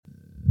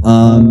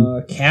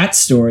Cat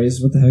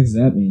stories. What the heck does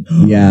that mean?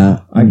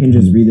 Yeah. I can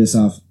just read this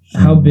off.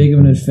 How big of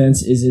an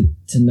offense is it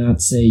to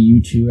not say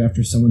you too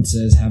after someone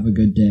says have a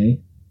good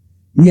day?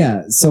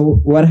 Yeah,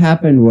 so what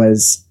happened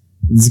was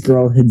this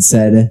girl had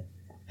said,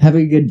 have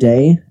a good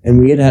day, and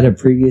we had a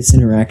previous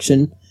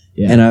interaction,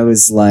 and I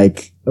was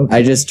like, okay.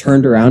 I just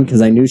turned around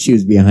because I knew she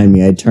was behind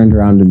me. I turned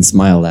around and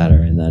smiled at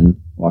her and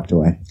then walked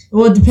away.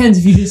 Well, it depends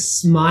if you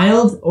just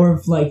smiled or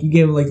if like you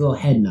gave her like a little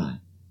head nod.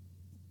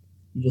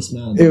 You just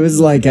smiled. It was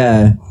like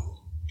a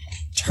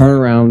turn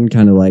around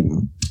kind of like...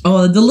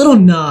 Oh, the little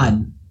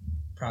nod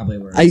probably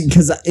works.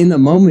 Because in the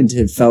moment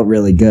it felt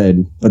really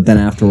good, but then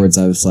afterwards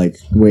I was like,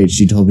 wait,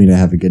 she told me to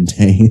have a good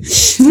day.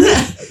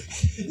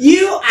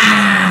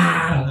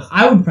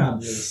 I would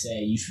probably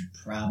say, you should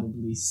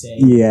probably say.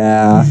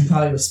 Yeah. You should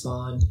probably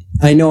respond.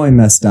 I know I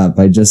messed up.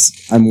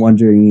 I'm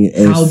wondering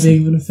if... How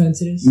big of an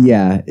offense it is?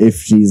 Yeah, if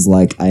she's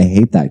like, I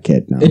hate that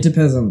kid now. It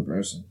depends on the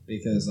person,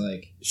 because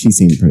like... She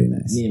seemed pretty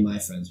nice. Me and my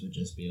friends would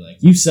just be like,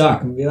 you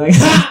suck, and be like,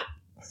 ha!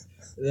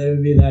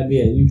 That'd be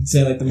it. You could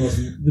say like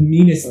the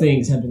meanest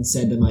things have been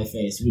said to my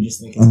face. We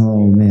just think it's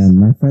hilarious. Man,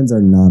 my friends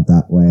are not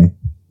that way.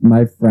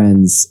 My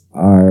friends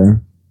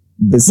are...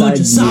 Bunch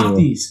of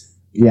softies.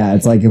 Yeah,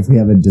 it's like if we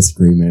have a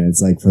disagreement,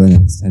 it's like for the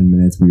next 10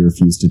 minutes we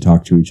refuse to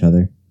talk to each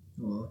other.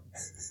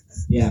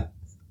 Yeah.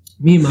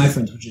 Me and my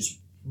friends would just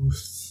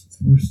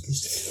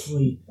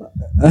ruthlessly...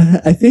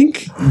 I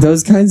think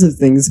those kinds of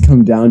things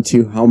come down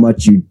to how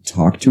much you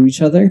talk to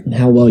each other. And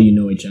how well you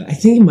know each other. I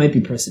think it might be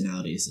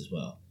personalities as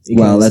well.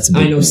 Well, that's a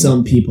big I know thing.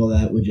 some people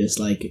that would just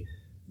like...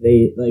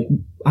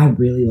 I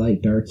really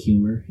like dark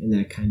humor and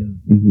that kind of...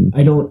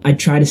 Mm-hmm. I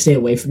try to stay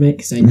away from it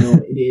because I know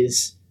it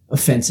is...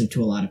 offensive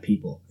to a lot of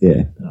people.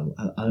 Yeah.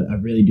 But I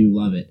really do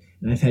love it.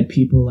 And I've had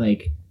people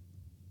like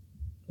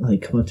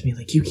come up to me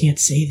like, you can't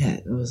say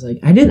that. And I was like,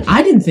 I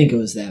didn't think it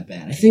was that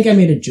bad. I think I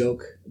made a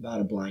joke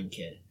about a blind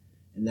kid.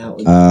 And that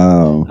was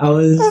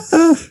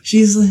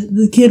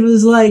the kid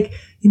was like,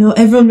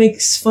 everyone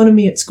makes fun of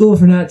me at school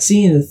for not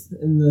seeing it.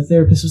 And the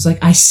therapist was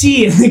like, I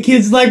see it. And the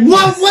kid's like,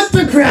 what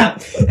the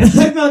crap? And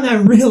I found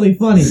that really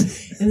funny.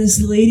 And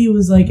this lady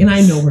was like, and I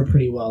know her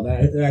pretty well.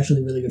 They're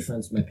actually really good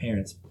friends with my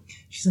parents.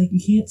 She's like, you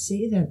can't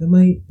say that. That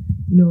might,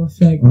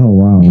 affect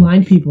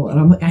blind people. And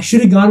I'm like, I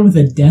should have gone with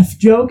a deaf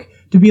joke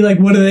to be like,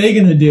 what are they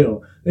going to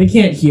do? They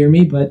can't hear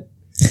me, but...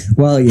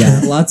 Well,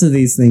 yeah, lots of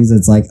these things,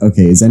 it's like,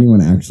 okay, is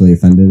anyone actually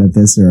offended at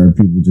this, or are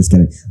people just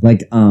getting...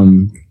 Like,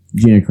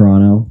 Gina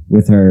Carano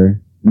with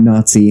her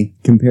Nazi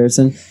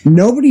comparison.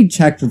 Nobody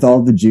checked with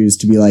all the Jews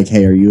to be like,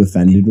 hey, are you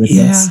offended with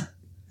this?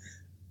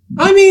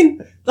 I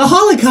mean, the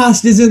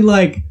Holocaust isn't,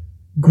 like,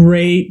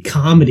 great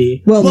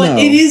comedy. Well, but no.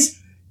 It is...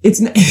 It's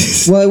not...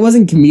 Well, it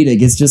wasn't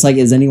comedic. It's just like,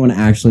 is anyone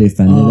actually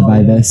offended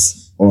by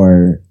this?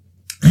 Or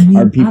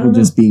are people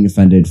just being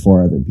offended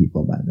for other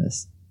people by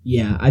this?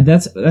 Yeah,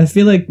 I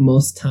feel like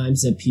most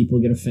times that people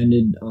get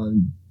offended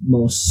on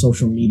most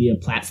social media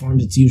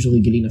platforms, it's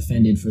usually getting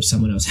offended for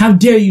someone else. How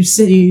dare you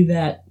say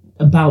that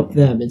about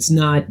them? It's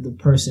not the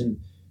person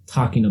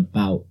talking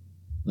about,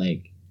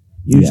 like,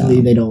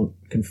 usually they don't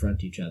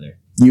confront each other.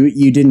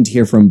 You didn't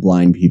hear from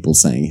blind people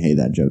saying, hey,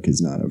 that joke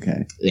is not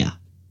okay. Yeah.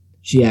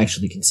 She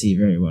actually can see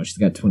very well. She's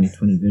got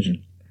 20/20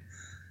 vision.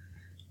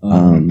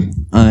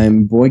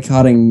 I'm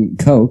boycotting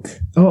Coke.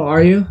 Oh,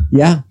 are you?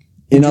 Yeah.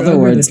 In other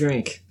words, the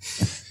drink.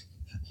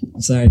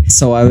 Sorry.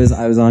 So I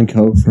was on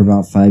Coke for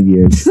about 5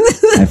 years.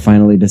 I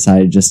finally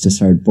decided just to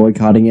start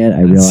boycotting it.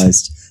 I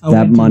realized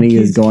that money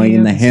is going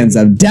in the hands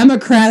of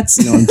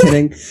Democrats. No, I'm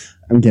kidding.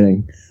 I'm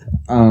kidding.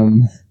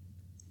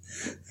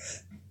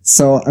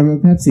 So I'm a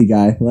Pepsi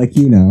guy, like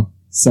you know.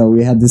 So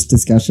we had this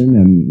discussion,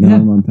 and now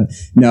I'm on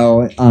Pepsi.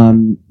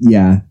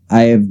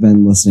 I have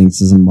been listening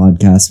to some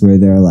podcasts where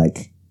they're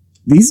like,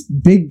 these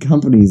big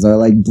companies are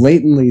like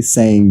blatantly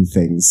saying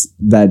things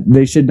that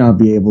they should not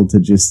be able to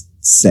just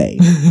say.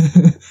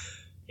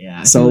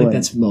 Yeah, I feel like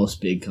that's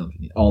most big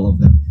companies, all of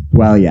them.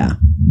 Well, yeah.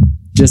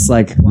 Just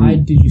like... Why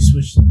did you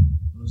switch them?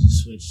 What was the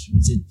switch?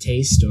 Was it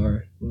taste,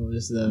 or what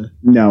was the...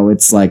 No,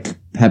 it's like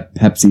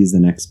Pepsi is the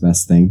next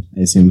best thing,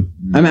 I assume.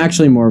 I'm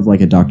actually more of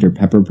like a Dr.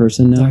 Pepper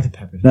person now. Dr.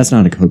 Pepper. That's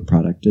not a Coke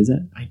product, is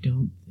it? I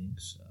don't think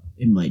so.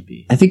 It might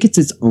be. I think it's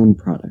its own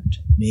product.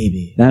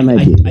 Maybe. That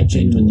might be. I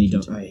genuinely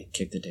don't... I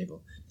kicked the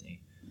table. Dang.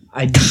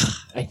 I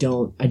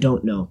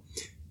don't know.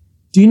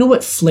 Do you know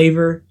what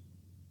flavor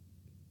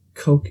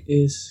Coke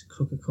is?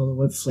 Coca-Cola?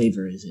 What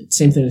flavor is it?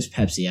 Same thing as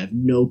Pepsi. I have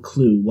no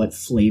clue what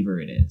flavor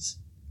it is.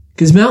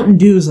 Because Mountain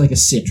Dew is like a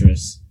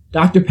citrus.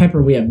 Dr.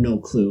 Pepper, we have no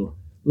clue.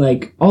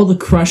 Like, all the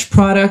Crush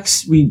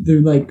products,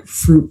 they're like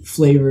fruit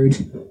flavored.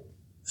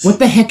 What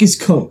the heck is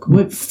Coke?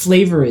 What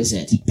flavor is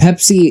it?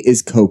 Pepsi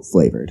is Coke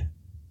flavored.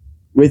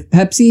 With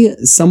Pepsi,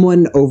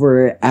 someone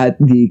over at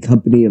the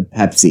company of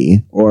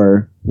Pepsi,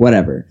 or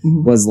whatever,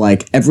 was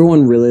like,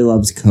 everyone really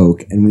loves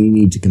Coke, and we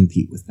need to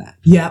compete with that.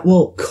 Yeah,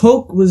 well,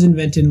 Coke was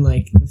invented in,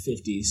 like, the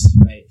 50s,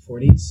 right?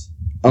 40s?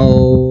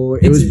 Oh,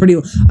 it was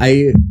pretty...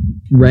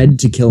 read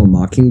To Kill a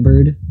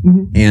Mockingbird,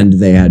 and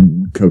they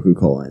had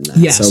Coca-Cola in that.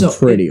 Yeah, so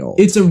pretty old.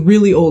 It's a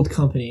really old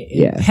company.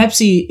 And Yeah.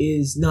 Pepsi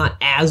is not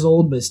as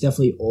old, but it's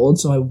definitely old.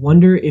 So I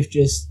wonder if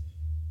just...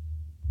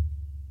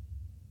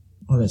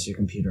 Oh, that's your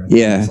computer.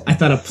 I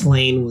thought a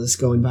plane was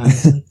going by. I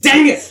was like,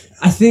 dang it!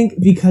 I think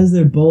because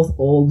they're both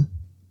old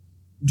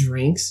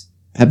drinks.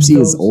 Pepsi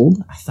is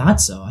old? I thought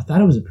so. I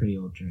thought it was a pretty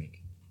old drink.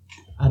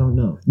 I don't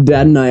know.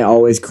 Dad and I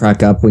always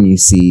crack up when you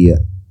see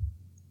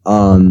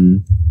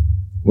on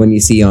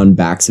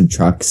backs of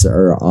trucks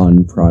or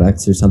on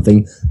products or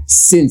something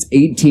since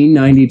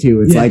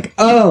 1892. It's like,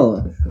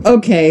 oh,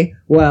 okay,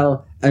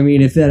 well, I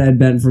mean, if that had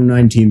been from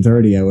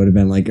 1930, I would have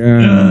been like,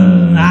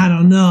 I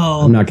don't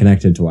know. I'm not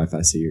connected to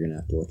Wi-Fi, so you're gonna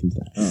have to look into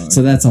that. Oh,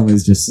 so that's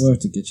always just... We'll have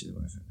to get you the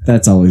Wi-Fi.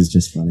 That's always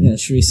just funny. Yeah,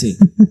 should we see?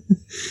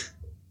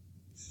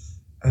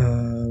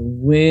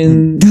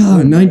 When...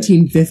 God,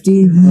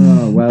 1950?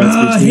 Oh, well,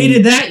 I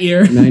hated that year.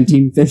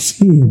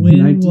 1950 and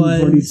When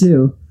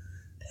 1942.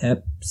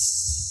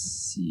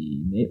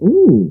 Pepsi...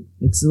 Ooh,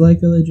 it's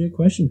like a legit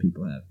question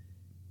people have.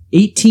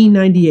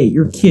 1898,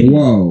 you're kidding.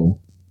 Whoa.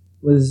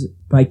 Was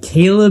by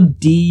Caleb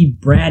D.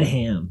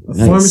 Bradham, a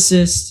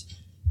pharmacist.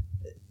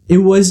 It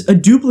was a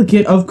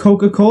duplicate of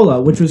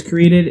Coca-Cola, which was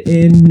created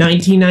in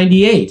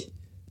 1998.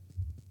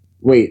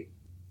 Wait.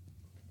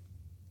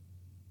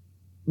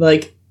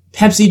 Like,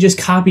 Pepsi just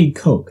copied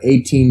Coke.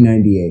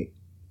 1898.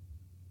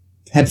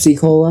 Pepsi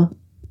Cola?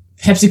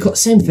 Pepsi Cola,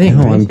 same thing.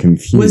 No, right? I'm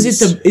confused.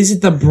 Is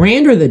it the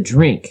brand or the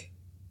drink?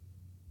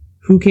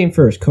 Who came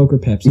first, Coke or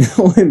Pepsi?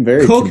 No, I'm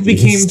very Coke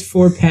confused. became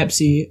for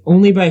Pepsi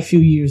only by a few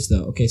years,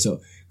 though. Okay,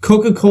 so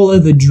Coca-Cola,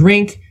 the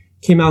drink,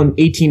 came out in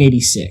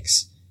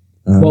 1886.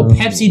 Well,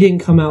 Pepsi didn't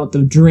come out,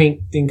 the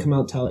drink didn't come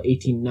out till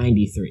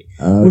 1893.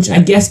 Okay. Which I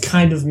guess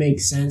kind of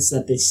makes sense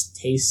that this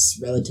tastes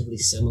relatively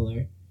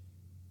similar.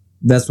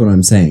 That's what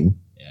I'm saying.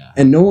 Yeah.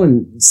 And no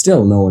one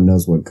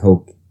knows what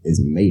Coke is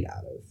made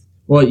out of.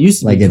 Well, it used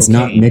to like be it's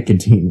cocaine. not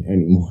nicotine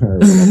anymore. Or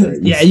whatever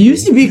Yeah, it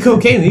used to be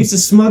cocaine. They used to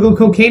smuggle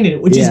cocaine in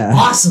it, which is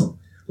awesome.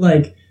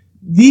 Like,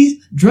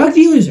 these drug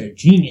dealers are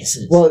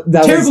geniuses. Well,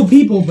 terrible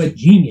people, but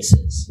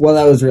geniuses. Well,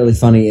 that was really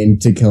funny in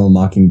To Kill a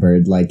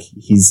Mockingbird. Like,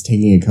 he's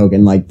taking a Coke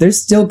and, like,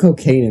 there's still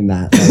cocaine in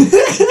that.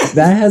 Like,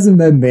 that hasn't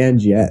been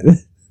banned yet.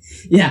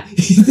 Yeah,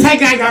 that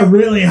guy got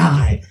really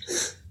high.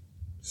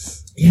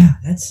 Yeah,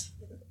 that's...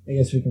 I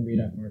guess we can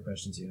read out more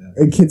questions you have.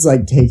 A kid's,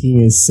 like,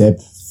 taking a sip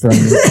from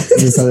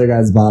this other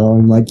guy's bottle.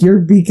 And I'm like, you're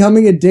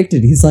becoming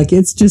addicted. He's like,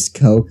 it's just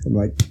Coke. I'm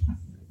like,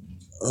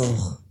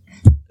 oh.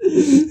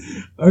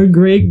 Our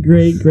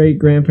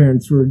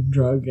great-great-great-grandparents were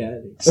drug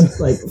addicts.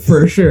 Like,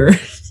 for sure.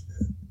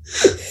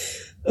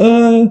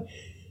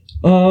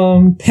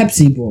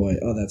 Pepsi Boy.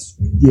 Oh, that's...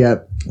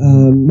 Yep.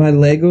 My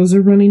Legos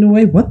are running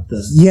away? What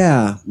the...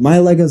 Yeah, my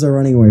Legos are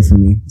running away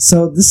from me.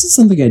 So this is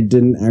something I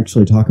didn't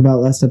actually talk about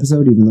last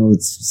episode, even though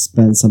it's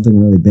been something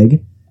really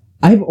big.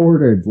 I've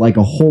ordered, like,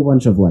 a whole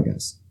bunch of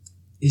Legos.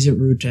 Is it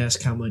rude to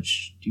ask how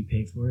much do you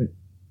pay for it?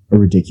 A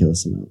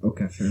ridiculous amount.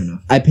 Okay, fair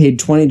enough. I paid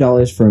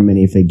 $20 for a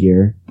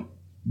minifigure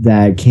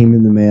that came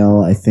in the mail,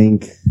 I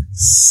think,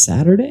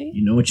 Saturday?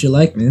 You know what you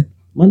like, man.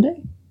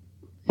 Monday?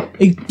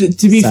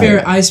 To be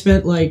fair, I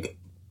spent like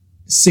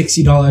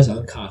 $60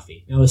 on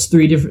coffee. Now it was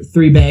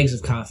three bags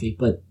of coffee,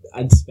 but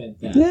I'd spent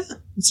that. Yeah,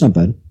 it's not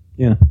bad.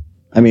 Yeah.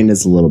 I mean,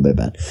 it's a little bit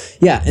bad.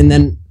 Yeah, and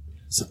then...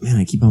 So, man,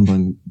 I keep on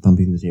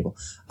bumping the table.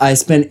 I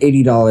spent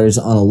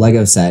 $80 on a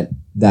Lego set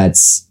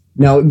that's...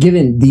 Now,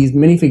 given these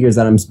minifigures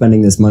that I'm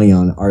spending this money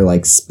on are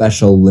like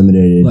special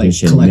limited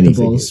edition collectibles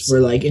minifigures.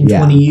 where like in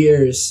 20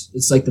 years,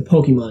 it's like the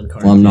Pokemon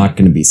card. Well, I'm not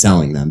going to be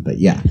selling them, but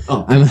yeah.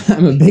 Oh.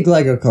 I'm a big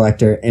Lego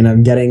collector, and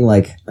I'm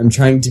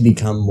trying to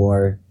become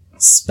more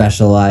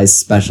specialized,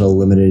 special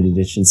limited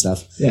edition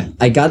stuff. Yeah.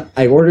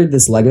 I ordered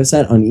this Lego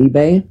set on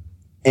eBay,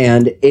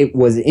 and it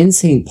was in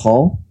St.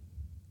 Paul.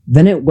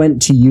 Then it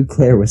went to Eau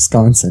Claire,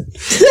 Wisconsin.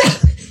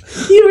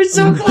 You were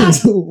so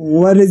close.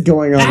 What is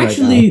going on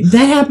Actually, right now?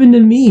 that happened to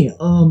me.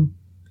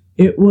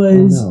 It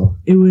was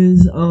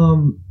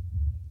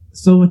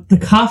so with the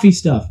coffee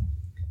stuff,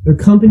 their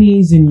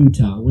companies in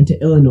Utah. Went to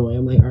Illinois.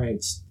 I'm like, all right,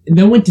 and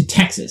then went to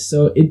Texas.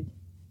 So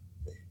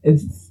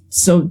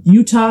so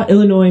Utah,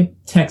 Illinois,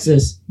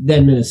 Texas,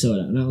 then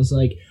Minnesota, and I was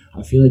like,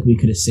 I feel like we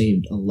could have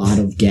saved a lot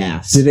of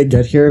gas. Did it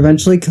get here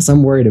eventually? Because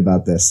I'm worried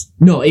about this.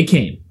 No, it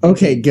came.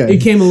 Okay, good. It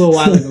came a little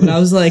while ago, but I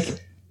was like,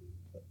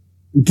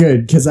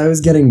 good, because I was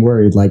getting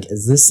worried. Like,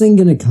 is this thing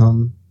gonna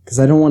come? Because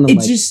I don't want to.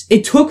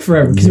 It took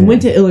forever because it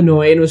went to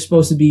Illinois and it was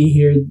supposed to be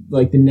here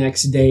like the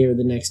next day or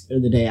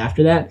the day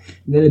after that,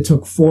 and then it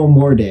took 4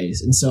 more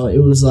days, and so it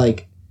was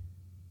like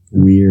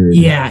weird.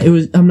 Yeah, it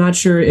was. I'm not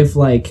sure if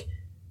like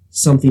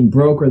something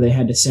broke or they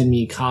had to send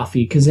me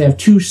coffee because they have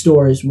 2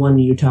 stores, one in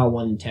Utah,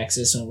 one in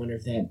Texas. So I wonder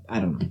if they had.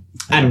 I don't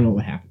know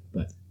what happened,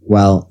 but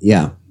well,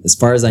 yeah. As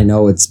far as I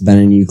know, it's been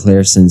in Eau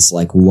Claire since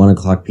like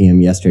 1:00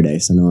 p.m. yesterday.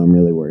 So no, I'm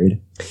really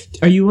worried.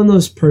 Are you one of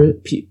those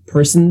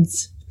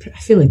persons? I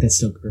feel like that's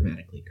still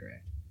grammatically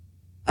correct.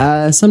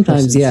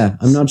 Sometimes, persons. yeah.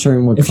 I'm not sure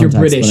in what If context,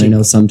 you're British, but I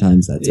know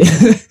sometimes that's.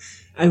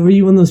 Were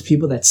you one of those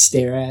people that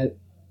stare at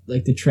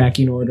like the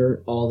tracking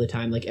order all the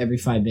time. Like every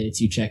 5 minutes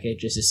you check it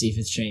just to see if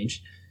it's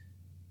changed.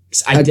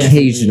 'Cause I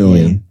Occasionally.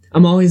 definitely am.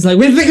 I'm always like,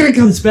 when's it gonna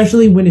come?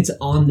 Especially when it's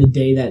on the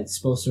day that it's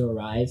supposed to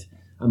arrive.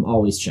 I'm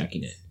always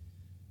checking it.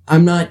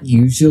 I'm not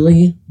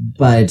usually,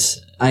 but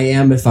I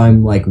am if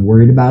I'm like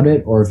worried about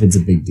it or if it's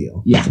a big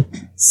deal. Yeah.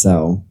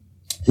 So,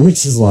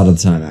 which is a lot of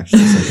the time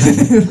actually.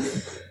 So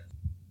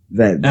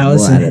that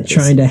Allison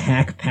trying to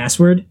hack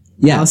password.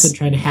 Yes. Allison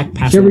trying to hack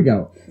password. Here we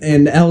go.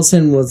 And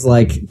Allison was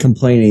like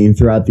complaining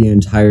throughout the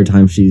entire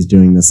time she's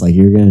doing this, like,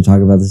 you're going to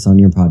talk about this on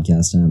your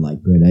podcast. And I'm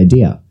like, good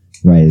idea.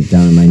 Write it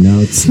down in my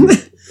notes.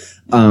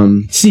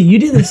 See, you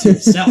did this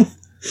yourself.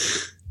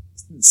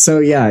 So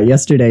yeah,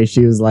 yesterday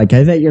she was like,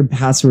 I bet your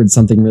password's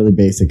something really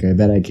basic. I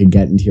bet I could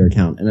get into your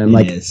account. And I'm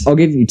I'll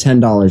give you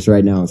 $10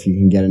 right now if you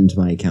can get into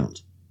my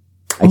account.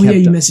 You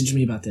messaged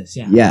me about this.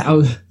 Yeah.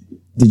 Yeah.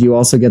 Did you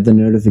also get the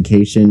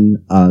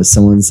notification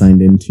someone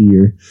signed into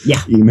your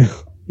email?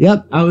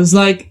 Yep. I was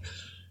like,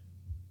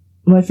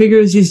 well, I figured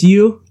it was just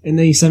you, and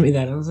then you sent me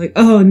that. I was like,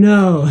 oh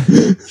no,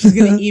 she's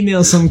gonna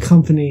email some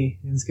company,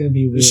 and it's gonna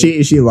be weird.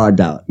 She logged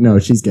out. No,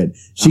 she's good.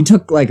 She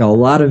took like a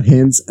lot of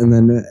hints, and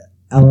then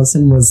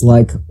Allison was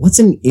like, what's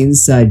an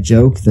inside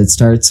joke that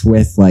starts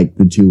with like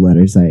the 2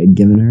 letters I had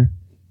given her?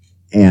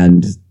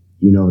 And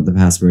you know what the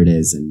password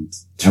is, and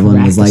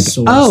everyone was like,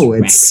 oh,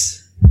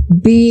 it's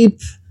beep.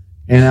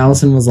 And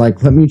Allison was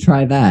like, let me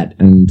try that.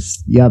 And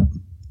yep.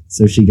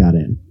 So she got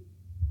in.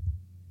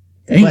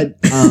 Dang. But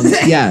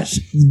yeah,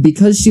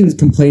 because she was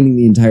complaining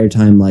the entire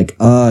time, like,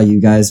 oh,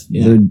 you guys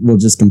will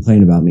just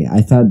complain about me.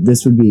 I thought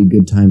this would be a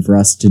good time for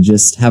us to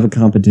just have a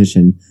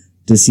competition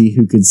to see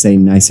who could say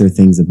nicer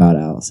things about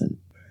Allison.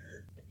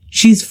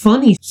 She's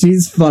funny.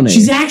 She's funny.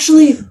 She's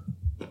actually,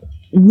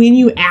 when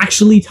you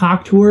actually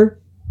talk to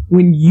her,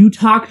 when you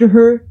talk to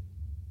her,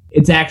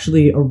 it's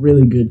actually a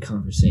really good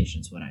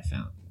conversation, is what I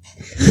found.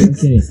 I'm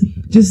kidding.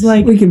 Just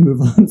like... We can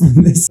move on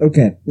from this.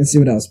 Okay, let's see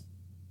what else.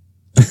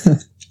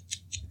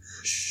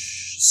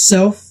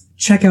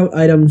 Self-checkout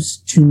items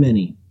too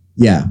many.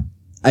 Yeah.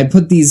 I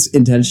put these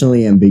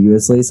intentionally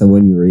ambiguously, so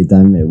when you read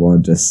them, it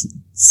won't just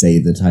say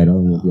the title,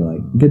 and you'll be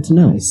like, good to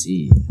know. I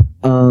see.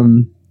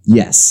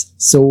 Yes.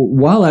 So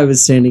while I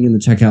was standing in the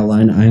checkout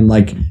line, I'm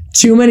like,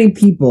 too many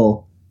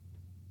people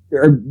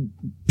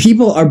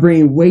are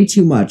bringing way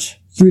too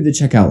much through the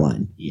checkout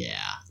line. Yeah.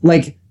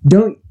 Like,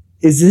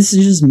 is this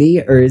just me,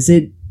 or is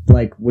it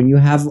like when you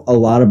have a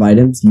lot of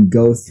items, you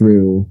go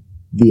through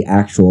the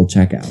actual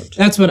checkout?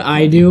 That's what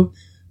I do.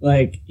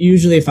 Like,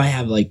 usually if I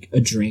have like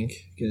a drink,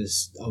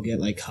 because I'll get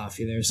like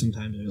coffee there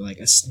sometimes, or like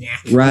a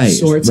snack of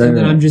sorts, and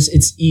then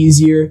it's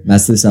easier.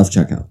 That's the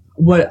self-checkout.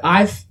 What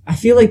I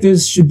feel like there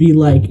should be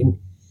like an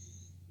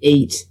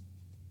 8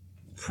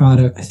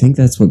 product. I think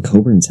that's what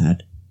Coburn's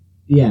had.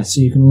 Yeah,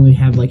 so you can only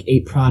have like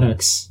 8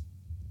 products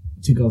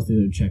to go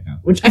through the checkout,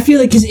 which I feel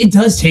like, because it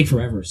does take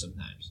forever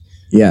sometimes.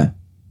 Yeah.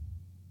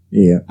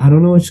 Yeah. I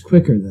don't know which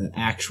quicker, the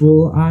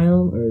actual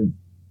aisle or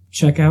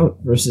checkout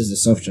versus the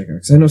self-checkout.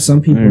 Because I know some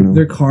people,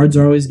 their cards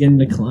are always getting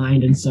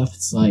declined and stuff.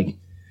 It's like,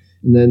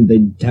 and then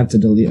they have to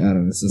delete. I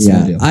don't know. It's a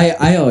small deal.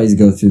 I always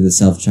go through the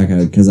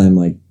self-checkout because I'm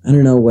like, I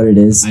don't know what it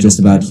is. Just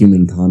about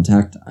human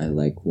contact. I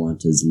like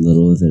want as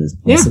little of it as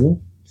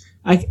possible.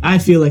 Yeah. I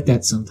feel like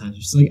that sometimes.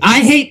 It's like, I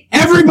hate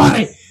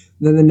everybody!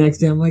 Then the next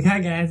day I'm like, hi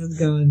guys, how's it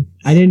going?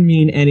 I didn't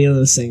mean any of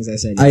those things I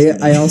said.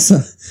 I also...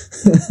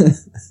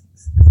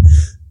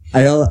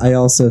 I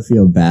also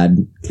feel bad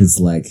because,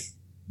 like,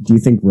 do you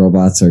think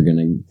robots are going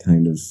to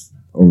kind of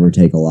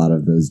overtake a lot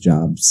of those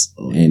jobs?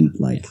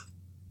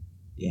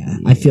 Yeah,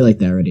 I feel like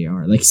they already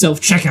are. Like,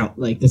 self-checkout,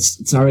 like,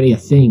 it's already a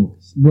thing.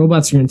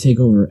 Robots are going to take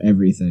over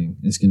everything.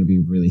 It's going to be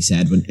really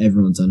sad when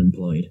everyone's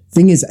unemployed.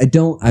 Thing is,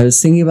 I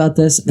was thinking about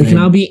this. We can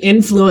all be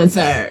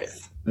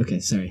influencers.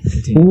 Okay, sorry.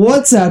 Continue.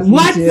 What's up,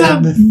 What's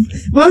up?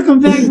 Welcome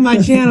back to my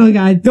channel,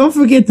 guys. Don't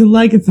forget to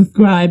like and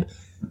subscribe.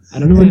 I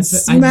don't know what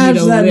smash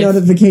that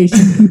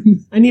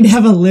notification. I need to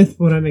have a lisp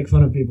when I make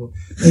fun of people.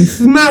 Like,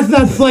 smash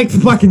that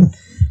fucking.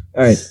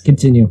 All right,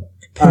 continue.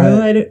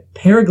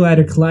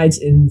 Paraglider collides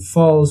and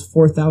falls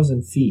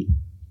 4,000 feet.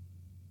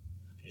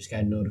 I just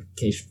got a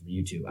notification from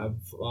YouTube. I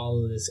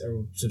follow this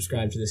or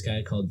subscribe to this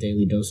guy called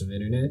Daily Dose of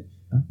Internet.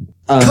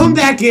 Come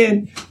back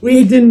in.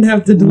 We didn't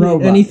have to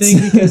delete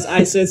anything because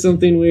I said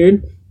something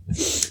weird.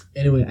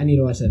 Anyway, I need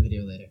to watch that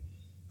video later.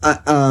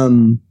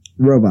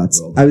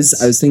 Robots. I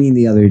was thinking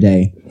the other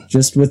day,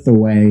 just with the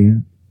way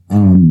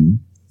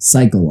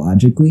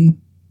psychologically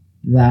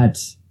that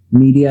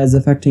media is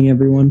affecting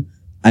everyone,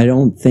 I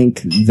don't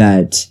think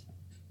that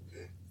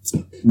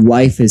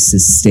life is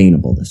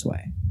sustainable this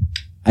way.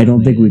 I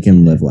don't think we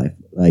can live life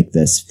like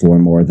this for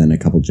more than a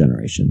couple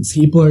generations.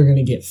 People are going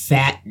to get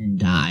fat and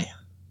die.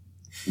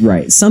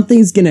 Right.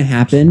 Something's going to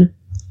happen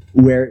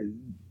where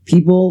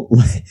people,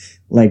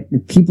 like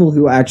people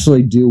who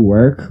actually do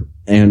work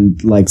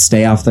and like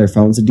stay off their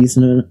phones a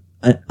decent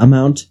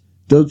amount,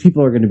 those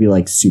people are going to be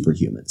like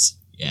superhumans.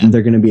 Yeah. And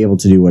they're going to be able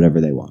to do whatever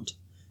they want.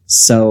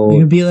 So they're going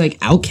to be like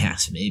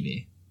outcasts,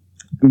 maybe.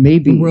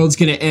 Maybe. The world's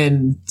going to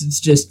end. It's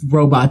just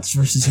robots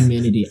versus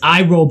humanity.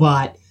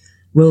 iRobot.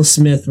 Will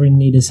Smith, we're gonna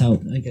need his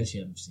help. I guess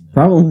you haven't seen that.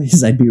 Probably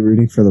because I'd be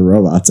rooting for the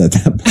robots at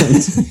that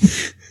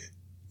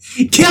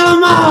point. Kill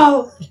them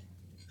all!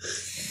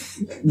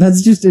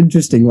 That's just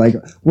interesting. Like,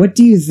 what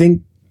do you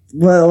think?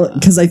 Well,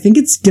 because I think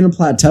it's gonna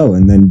plateau,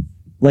 and then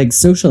like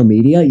social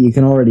media, you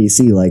can already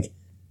see like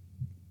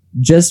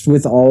just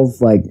with all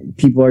of, like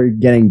people are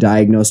getting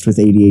diagnosed with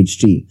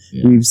ADHD.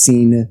 Yeah. We've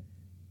seen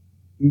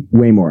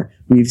way more.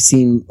 We've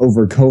seen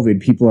over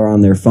COVID, people are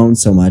on their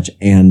phones so much,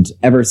 and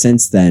ever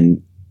since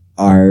then,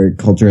 our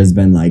culture has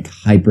been like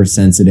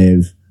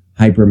hypersensitive,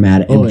 hyper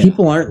mad, and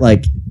people aren't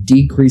like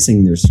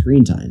decreasing their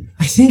screen time.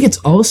 I think it's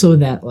also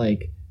that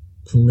like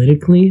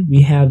politically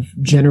we have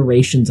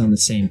generations on the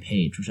same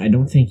page, which I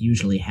don't think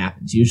usually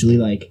happens. Usually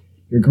like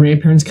your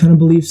grandparents kind of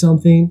believe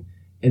something,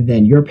 and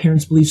then your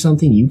parents believe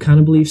something, you kind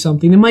of believe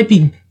something. They might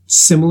be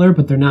similar,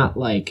 but they're not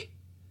like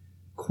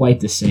quite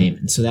the same,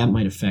 and so that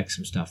might affect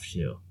some stuff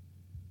too.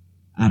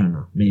 I don't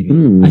know, maybe.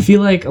 I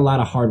feel like a lot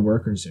of hard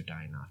workers are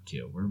dying off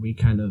too, where we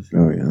kind of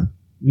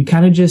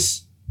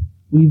just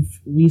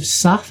we've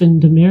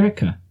softened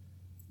America,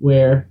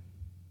 where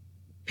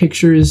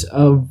pictures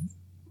of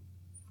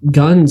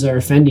guns are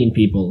offending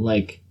people.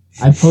 Like,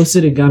 I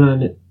posted a gun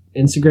on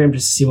Instagram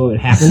just to see what would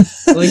happen.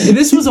 Like,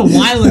 this was a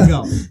while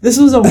ago.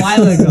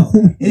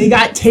 And it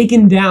got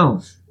taken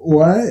down.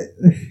 What?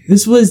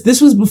 This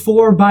was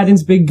before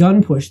Biden's big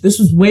gun push. This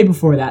was way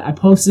before that. I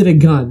posted a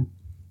gun.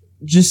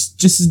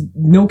 Just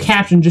no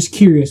caption, just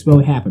curious what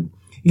would happen.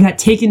 It got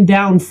taken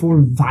down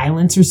for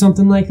violence or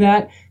something like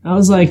that. I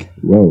was like,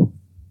 whoa.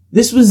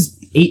 This was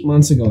 8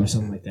 months ago or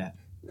something like that.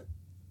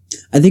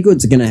 I think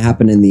what's going to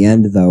happen in the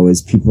end, though,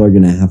 is people are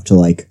going to have to,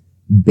 like,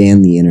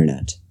 ban the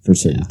internet for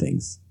certain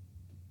things.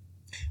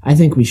 I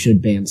think we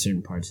should ban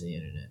certain parts of the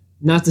internet.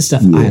 Not the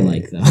stuff I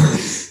like, though.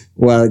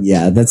 Well,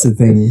 yeah, that's the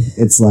thing.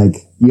 It's like,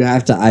 you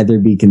have to either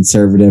be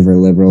conservative or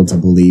liberal to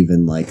believe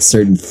in, like,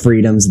 certain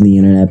freedoms in the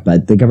internet,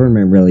 but the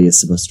government really is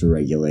supposed to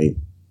regulate.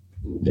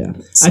 Yeah.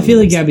 I feel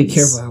like you gotta be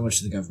careful how much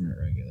the government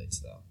regulates,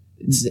 though.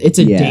 It's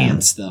a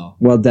dance, though.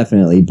 Well,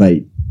 definitely, but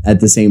at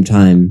the same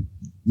time,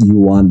 you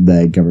want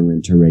the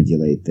government to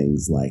regulate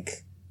things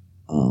like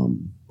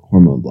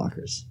hormone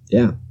blockers.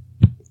 Yeah.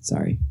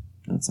 Sorry.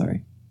 Not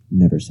sorry.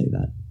 Never say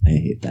that. I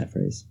hate that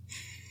phrase.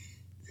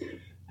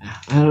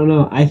 I don't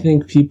know. I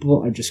think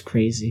people are just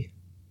crazy.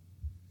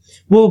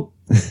 Well,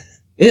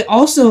 it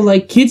also,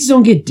 like, kids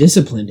don't get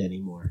disciplined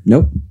anymore.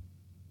 Nope.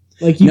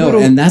 Like,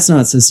 and that's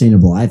not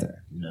sustainable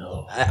either.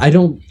 No. I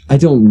don't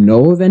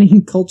know of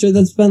any culture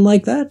that's been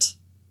like that.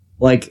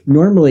 Like,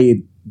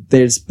 normally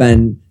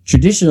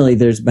traditionally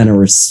there's been a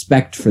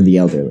respect for the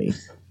elderly.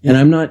 And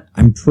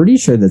I'm pretty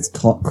sure that's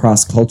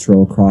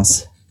cross-cultural,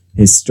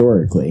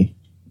 historically.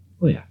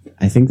 Oh, yeah.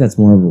 I think that's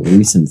more of a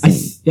recent thing.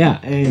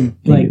 And,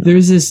 like,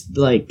 there's this,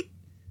 like,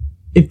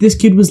 if this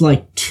kid was,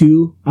 like,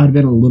 2, I would have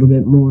been a little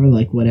bit more,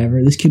 like,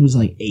 whatever. This kid was,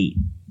 like, 8.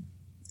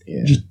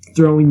 Yeah. Just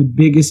throwing the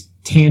biggest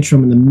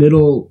tantrum in the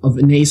middle of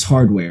an Ace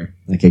Hardware.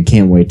 Like, I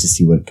can't wait to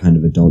see what kind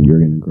of adult you're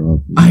going to grow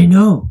up. I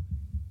know.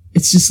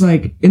 It's just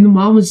like, and the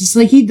mom was just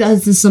like, he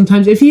does this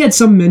sometimes. If he had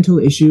some mental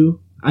issue,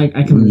 I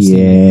can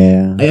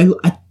understand. Yeah.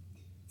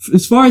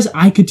 As far as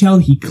I could tell,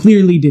 he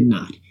clearly did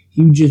not.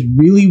 He just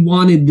really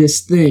wanted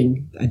this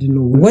thing. I didn't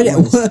know what it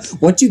was.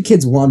 What do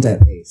kids want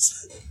at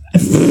Ace?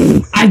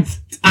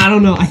 I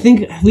don't know. I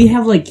think we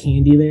have, like,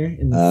 candy there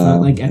in the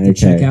front, like, at the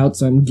checkout,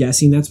 so I'm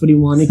guessing that's what he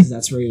wanted, because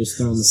that's where he was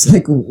throwing the stuff.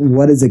 Like,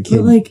 what is a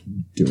kid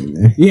doing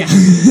there? Yeah.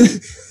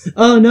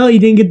 Oh, no, you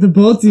didn't get the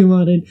bolt you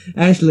wanted.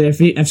 Actually,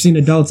 I've seen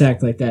adults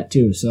act like that,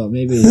 too, so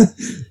maybe.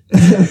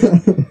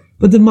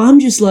 But the mom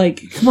just,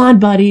 like, come on,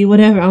 buddy,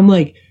 whatever. I'm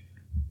like...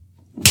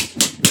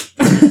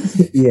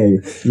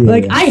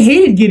 I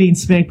hated getting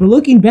spanked, but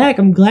looking back,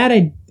 I'm glad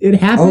it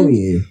happened. Oh,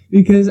 yeah.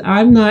 Because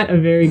I'm not a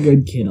very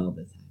good kid all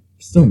the time.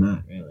 Still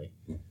not, really.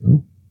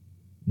 Oh.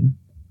 Yeah.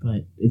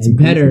 But it's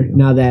better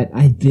now that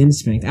I've been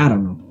spanked. I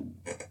don't know.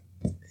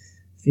 I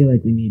feel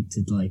like we need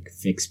to, like,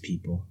 fix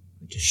people.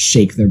 Just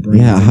shake their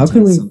brains. Yeah, how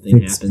can we something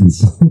fix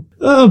happens? people?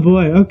 Oh,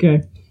 boy,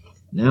 okay.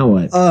 Now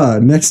what?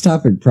 Next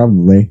topic,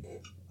 probably.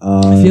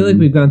 I feel like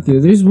we've gone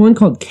through. There's one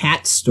called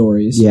Cat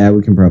Stories. Yeah,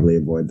 we can probably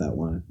avoid that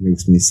one. It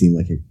makes me seem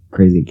like a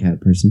crazy cat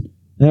person.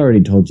 I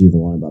already told you the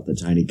one about the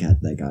tiny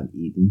cat that got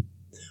eaten.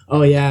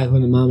 Oh, yeah,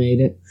 when the mom ate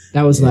it.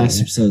 That was last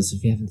episode, so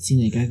if you haven't seen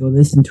it, you gotta go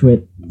listen to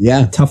it.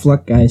 Yeah. Tough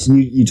luck, guys.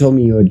 You told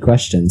me you had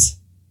questions.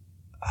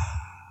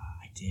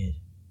 I did.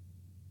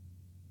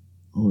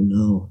 Oh,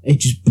 no. It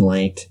just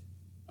blanked.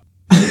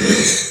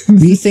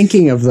 Be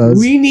thinking of those.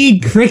 We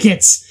need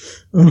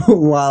crickets.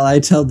 While I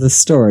tell this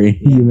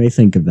story, you may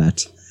think of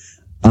that.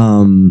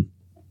 You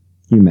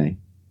may.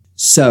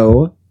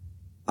 So,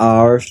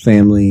 our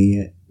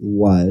family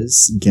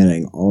was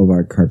getting all of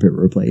our carpet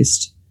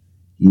replaced.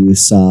 You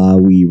saw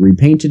we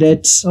repainted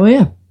it. Oh,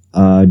 yeah.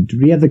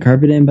 Did we have the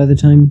carpet in by the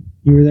time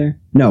you were there?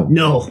 No.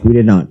 We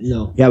did not.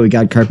 No. Yeah, we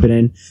got carpet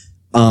in.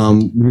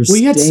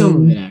 We had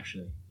some of it,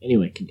 actually.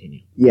 Anyway,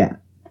 continue. Yeah.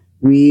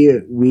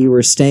 We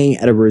were staying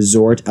at a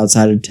resort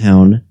outside of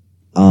town.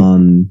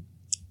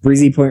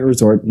 Breezy Point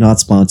Resort, not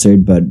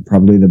sponsored, but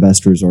probably the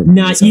best resort. in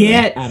Not Minnesota.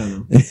 yet. I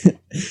don't know.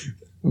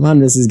 Come on,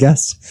 Mrs.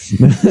 Guest.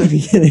 No, I'm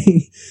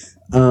kidding.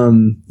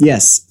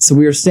 Yes, so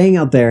we were staying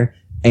out there,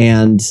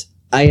 and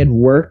I had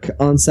work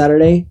on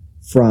Saturday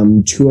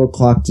from 2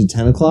 o'clock to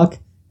 10 o'clock,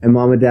 and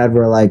Mom and Dad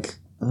were like,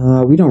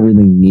 we don't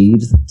really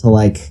need to,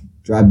 like,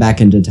 drive back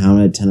into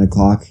town at 10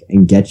 o'clock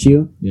and get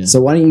you. Yeah.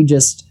 So why don't you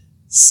just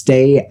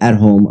stay at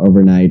home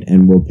overnight,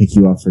 and we'll pick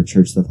you up for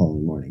church the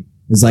following morning.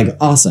 It was like,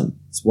 awesome.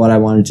 It's what I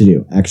wanted to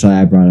do. Actually,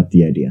 I brought up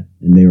the idea,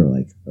 and they were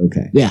like,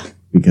 okay. Yeah.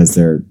 Because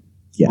they're,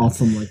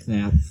 Awesome like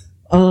that.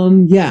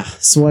 yeah.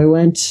 So I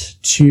went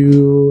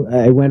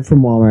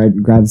from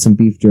Walmart, grabbed some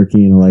beef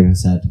jerky and a Lego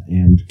set,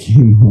 and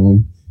came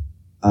home.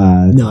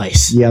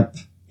 Nice. Yep.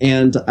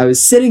 And I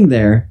was sitting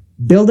there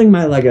building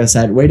my Lego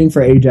set, waiting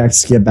for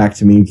Ajax to get back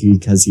to me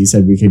because he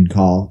said we could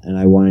call, and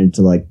I wanted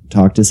to like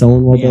talk to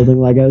someone while building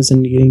Legos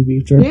and eating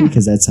beef jerky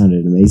because that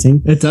sounded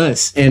amazing. It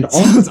does. And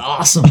Sounds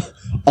awesome.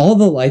 all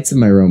the lights in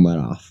my room went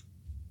off,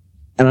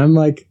 and I'm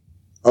like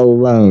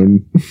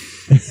alone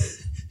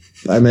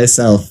by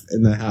myself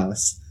in the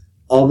house.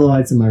 All the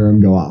lights in my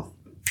room go off.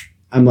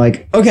 I'm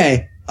like,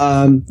 okay,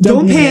 don't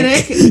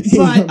panic,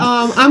 but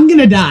I'm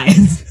gonna die.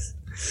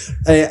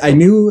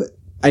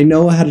 I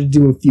know how to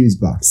do a fuse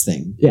box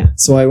thing. Yeah.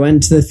 So I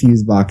went to the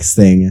fuse box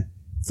thing,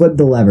 flipped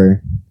the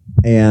lever,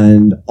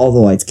 and all the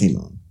lights came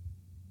on.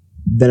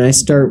 Then I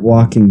start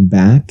walking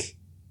back,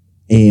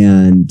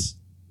 and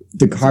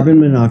the carbon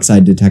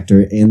monoxide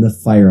detector and the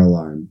fire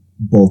alarm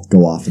both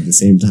go off at the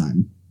same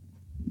time.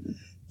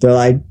 They're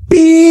like,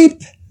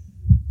 beep,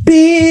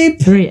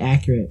 beep, Very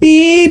accurate.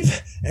 beep,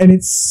 and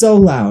it's so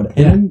loud.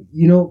 And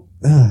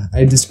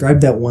I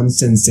described that one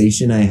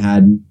sensation I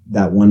had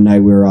that one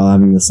night we were all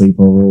having the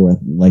sleepover with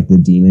like the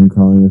demon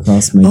crawling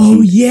across my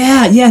Oh cheek.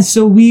 yeah.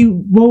 So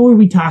what were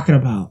we talking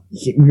about?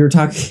 We were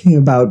talking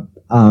about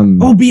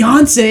Oh,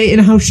 Beyonce and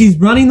how she's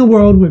running the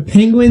world with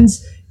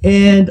penguins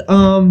and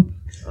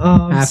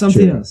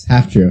something else.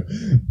 Half true.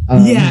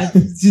 Yeah,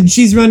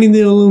 she's running the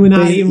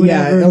Illuminati and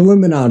whatever. Yeah,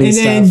 Illuminati And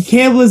stuff. then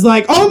Campbell was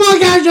like, "Oh my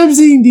gosh, I'm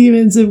seeing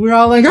demons," and we're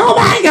all like, "Oh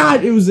my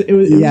god!" It was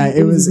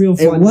real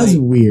fun. It was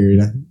night. weird.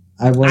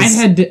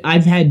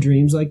 I've had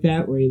dreams like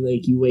that where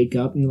you wake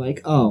up and you're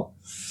like, "Oh."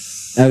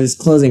 I was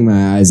closing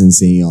my eyes and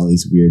seeing all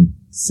these weird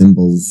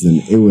symbols,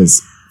 and it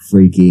was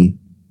freaky.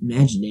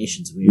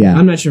 Imagination's weird. Yeah.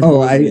 I'm not sure. Oh,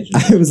 I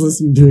was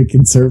listening to a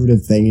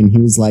conservative thing, and he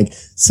was like,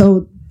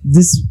 "So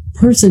this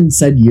person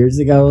said years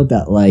ago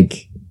that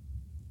like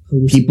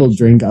people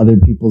drink other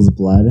people's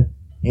blood,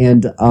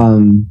 and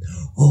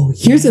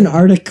here's an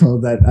article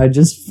that I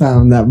just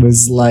found that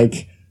was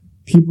like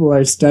people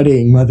are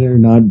studying whether or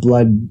not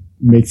blood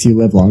makes you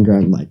live longer."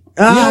 I'm like,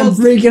 I'm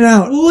freaking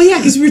out. Well, yeah,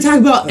 because we were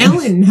talking about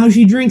Ellen and how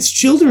she drinks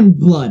children's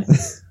blood.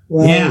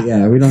 Well,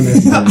 yeah, we don't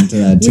have to get into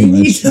that too We much.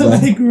 need to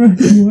like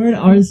record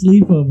our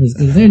sleepovers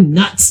because they're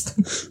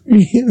nuts.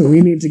 We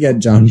need to get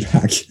John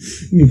back.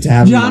 We need to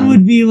have John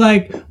would be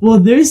like, "Well,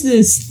 there's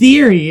this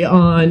theory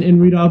on," and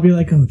we'd all be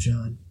like, "Oh,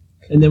 John,"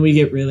 and then we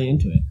get really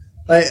into it.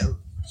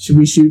 Should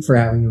we shoot for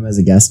having him as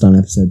a guest on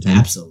episode 10?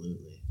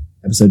 Absolutely.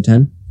 Episode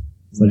 10?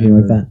 Something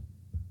like that?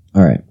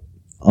 All right.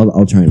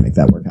 I'll try and make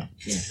that work out.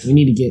 Yeah, we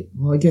need to get.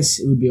 Well, I guess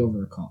it would be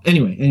over a call.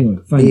 Anyway,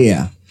 fine.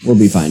 Yeah, we'll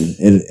be fine.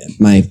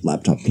 My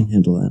laptop can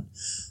handle that.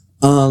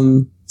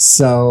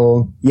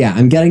 So yeah,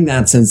 I'm getting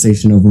that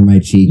sensation over my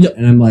cheek,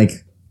 and I'm like,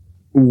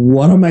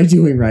 what am I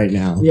doing right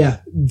now? Yeah.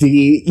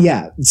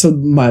 So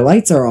my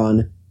lights are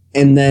on,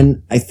 and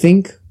then I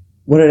think,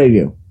 what did I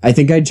do? I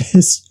think I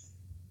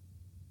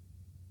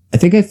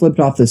flipped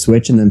off the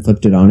switch and then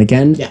flipped it on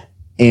again. Yeah.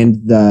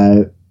 And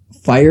the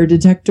fire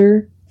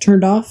detector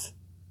turned off,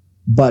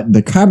 but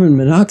the carbon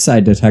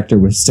monoxide detector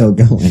was still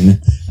going.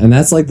 And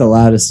that's like the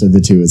loudest of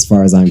the two as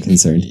far as I'm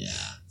concerned. Yeah.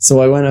 So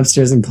I went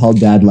upstairs and called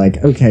Dad like,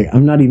 okay,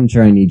 I'm not even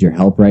sure I need your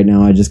help right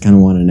now. I just kind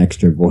of want an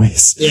extra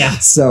voice. Yeah.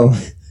 So,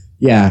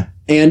 yeah.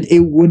 And it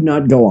would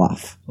not go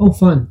off. Oh,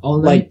 fun. All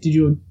night? Like, did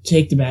you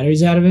take the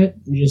batteries out of it?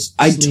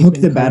 I took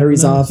the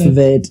batteries off of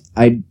it.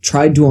 I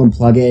tried to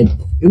unplug it.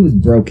 It was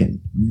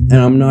broken. And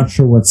I'm not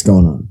sure what's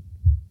going on.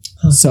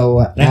 Huh. So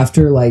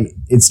after,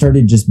 it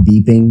started just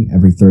beeping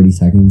every 30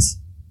 seconds.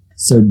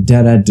 So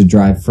Dad had to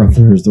drive from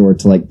the resort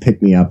to,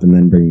 pick me up and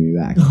then bring me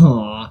back.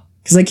 Aww.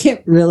 Because I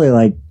can't really,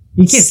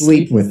 you can't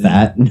sleep with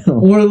that.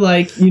 No. Or,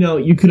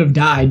 you could have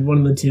died, one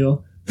of the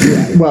two.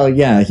 Yeah, well,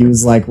 yeah, he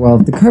was like, well,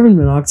 the carbon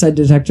monoxide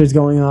detector's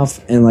going off,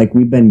 and,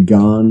 we've been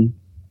gone.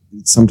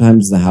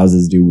 Sometimes the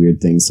houses do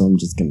weird things, so I'm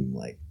just gonna,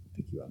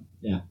 pick you up.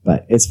 Yeah.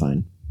 But it's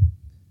fine.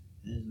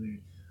 That is weird.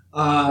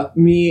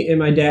 Me and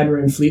my dad were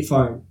in Fleet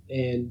Farm,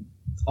 and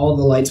all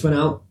the lights went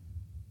out.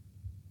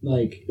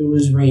 It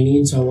was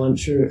raining, so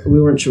we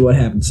weren't sure what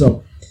happened.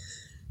 So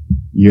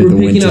You're the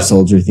picking Winter up-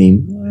 Soldier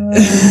theme.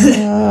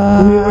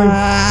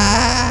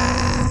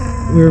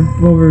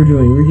 What we were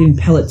doing, we were getting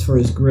pellets for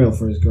his grill,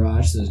 for his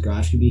garage, so his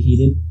garage could be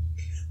heated.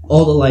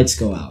 All the lights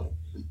go out.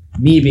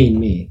 Me being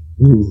me.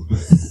 Ooh.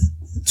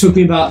 Took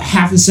me about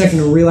half a second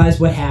to realize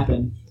what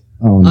happened.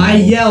 Oh no! I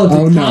yelled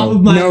at the top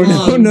of my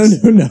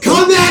lungs. No!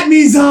 Come at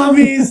me,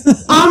 zombies!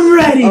 I'm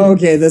ready.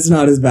 Okay, that's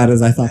not as bad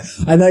as I thought.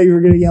 I thought you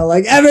were gonna yell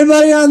like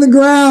everybody on the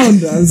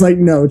ground. I was like,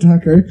 no,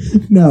 Tucker,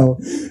 no.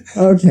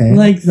 Okay,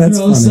 like that's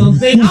throw funny.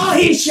 something. Oh,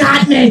 he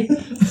shot me.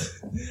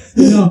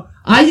 No,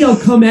 I yell,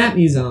 "Come at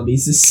me,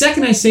 zombies!" The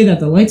second I say that,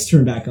 the lights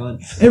turn back on.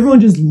 Everyone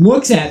just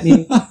looks at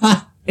me,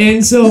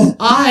 and so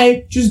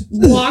I just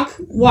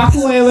walk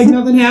away like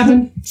nothing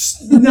happened.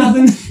 Just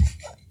nothing.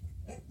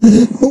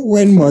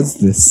 When was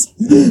this?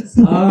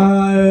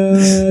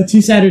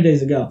 2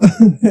 Saturdays ago.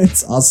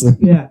 It's awesome.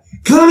 Yeah.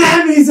 Come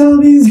at me,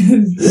 zombies!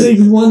 Like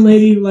one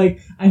lady, like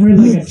I heard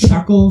like a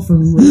chuckle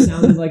from what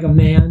sounded like a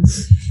man,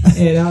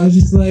 and I was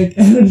just like,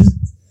 just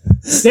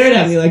stared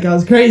at me like I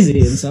was crazy,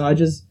 and so I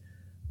just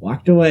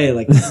walked away.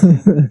 Like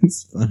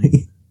It's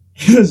funny.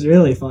 it was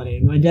really funny.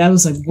 And my dad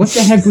was like, "What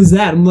the heck was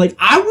that?" I'm like,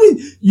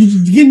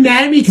 You get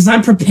mad at me because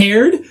I'm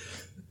prepared?"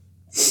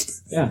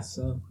 Yeah,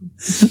 so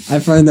I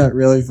find that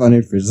really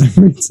funny for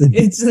some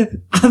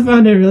reason. I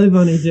found it really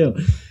funny too.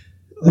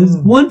 There's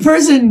one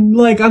person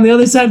like on the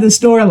other side of the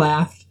store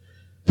laughed.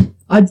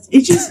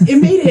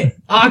 It made it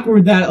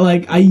awkward that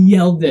like I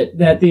yelled it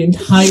that the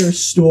entire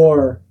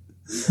store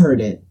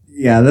heard it.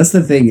 Yeah, that's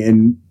the thing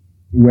in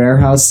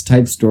warehouse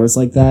type stores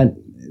like that.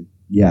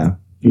 Yeah,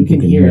 You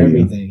people can hear you.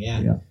 everything. Yeah.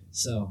 Yeah.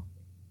 So.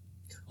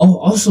 Oh,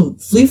 also,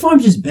 Fleet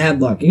Farm's just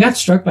bad luck. It got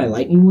struck by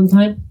lightning one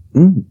time.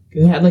 Mm.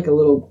 It had like a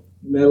little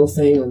metal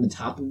thing on the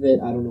top of it.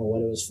 I don't know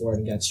what it was for.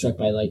 And it got struck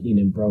by lightning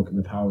and broke, and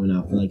the power went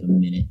out for like a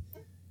minute.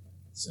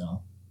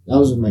 So that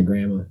was with my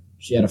grandma.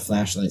 She had a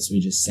flashlight, so we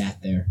just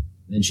sat there.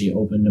 Then she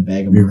opened a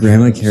bag of Your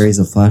grandma marshmallows. carries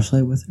a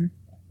flashlight with her?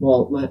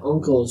 Well, my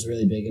uncle is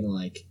really big into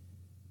like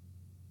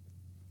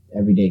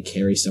everyday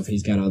carry stuff.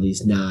 He's got all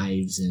these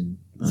knives and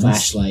Nice.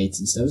 flashlights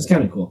and stuff. It's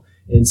kind of cool.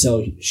 And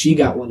so she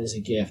got one as a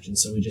gift, and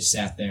so we just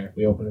sat there.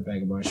 We opened a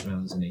bag of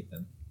marshmallows and ate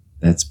them.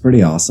 That's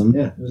pretty awesome.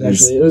 Yeah,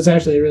 it was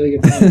actually a really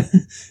good time.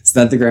 Is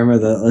that the grandma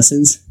that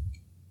listens?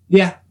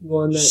 Yeah,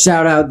 one that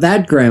Shout out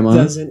that grandma.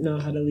 doesn't know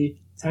how to leave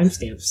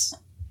timestamps.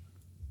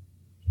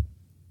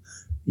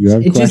 You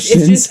have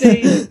questions?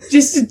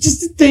 It's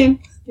just a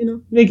thing, you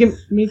know. Make I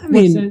more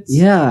mean, sense.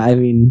 yeah, I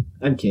mean,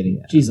 I'm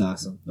kidding. She's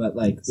awesome, but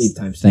like leave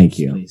timestamps. Thank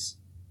you. please,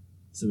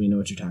 so we know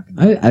what you're talking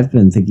about. I've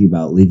been thinking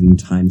about leaving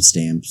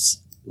timestamps,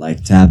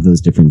 like to have those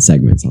different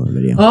segments on the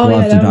video. Oh, we'll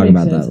yeah, have to that talk would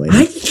make about sense. that later.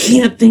 I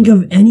can't think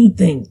of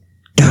anything.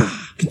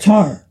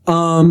 Guitar.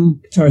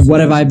 What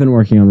have I been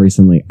working on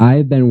recently?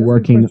 I've been That's a good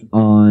working question.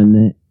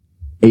 on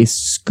a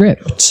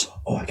script.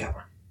 Oh, I got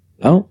one.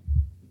 Oh,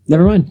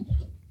 never mind.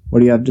 What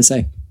do you have to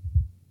say?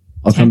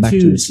 I'll come back to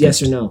the Tattoos, script.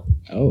 yes or no?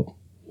 Oh,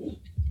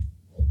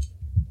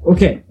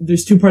 Okay,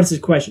 there's two parts to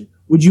this question.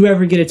 Would you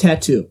ever get a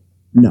tattoo?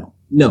 no.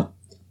 No.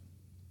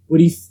 What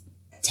do you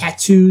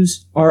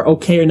tattoos are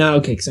okay or not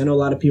okay? Because I know a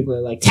lot of people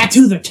are like,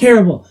 tattoos are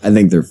terrible. I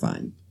think they're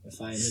fine. They're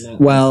fine. They're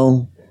not.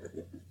 Well,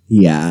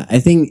 yeah, I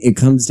think it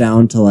comes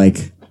down to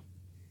like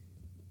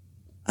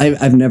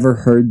I've never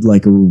heard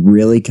like a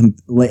really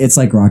it's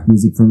like rock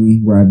music for me,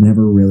 where I've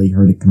never really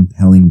heard a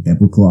compelling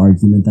biblical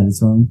argument that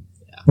it's wrong.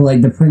 Yeah. But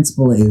like the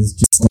principle is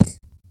just like,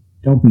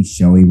 don't be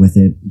showy with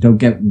it. Don't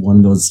get one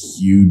of those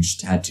huge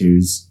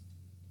tattoos.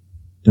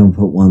 Don't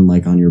put one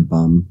like on your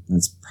bum.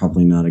 That's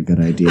probably not a good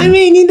idea. I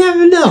mean, you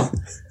never know.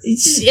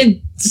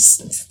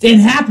 It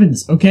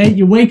happens, okay?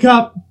 You wake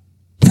up,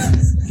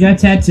 you got a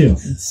tattoo.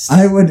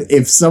 I would,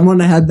 if someone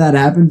had that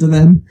happen to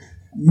them,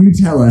 you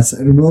tell us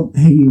and we'll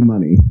pay you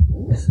money.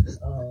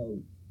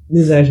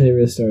 This is actually a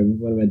real story.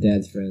 One of my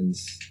dad's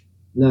friends,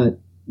 not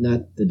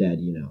the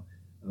dad you know,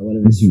 one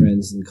of his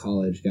friends in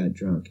college got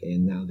drunk,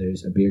 and now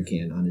there's a beer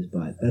can on his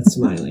butt. That's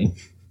smiling.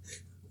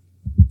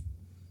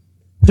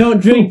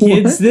 Don't drink,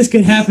 kids. What? This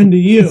could happen to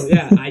you.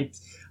 Yeah,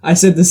 I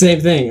said the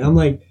same thing. I'm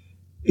like,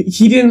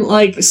 he didn't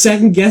like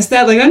second guess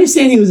that. Like, I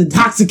understand he was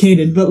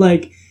intoxicated, but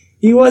like,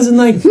 he wasn't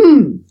like,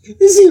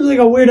 this seems like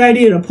a weird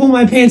idea to pull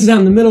my pants down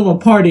in the middle of a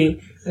party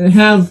and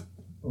have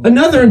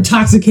another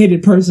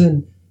intoxicated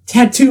person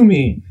tattoo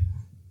me.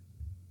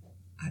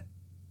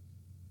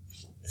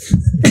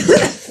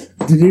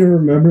 Did he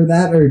remember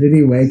that, or did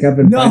he wake up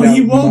and No, find out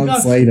he woke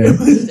months up later?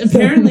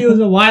 Apparently, it was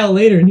a while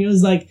later, and he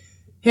was like,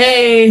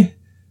 "Hey,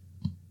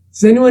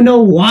 does anyone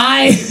know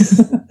why?"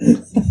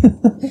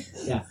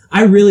 Yeah,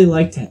 I really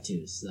like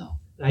tattoos, though.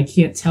 I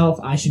can't tell if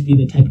I should be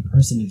the type of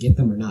person to get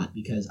them or not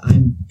because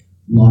I'm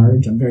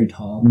large. I'm very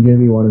tall. I'm gonna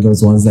be one of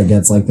those ones that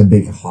gets like the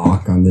big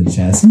hawk on the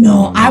chest.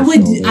 No, on I the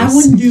shoulders.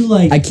 wouldn't do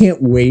like. I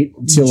can't wait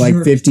till like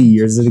Jerk. 50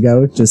 years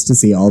ago just to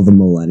see all the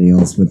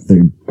millennials with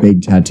their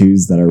big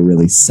tattoos that are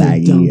really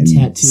saggy dumb and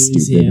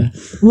tattoos, stupid. yeah.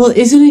 Well,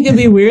 isn't it gonna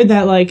be weird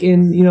that like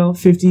in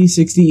 50,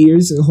 60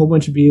 years, a whole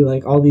bunch would be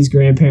like all these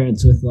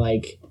grandparents with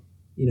like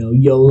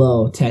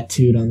YOLO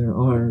tattooed on their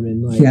arm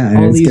and like Yeah, and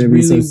all it's these gonna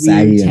be really so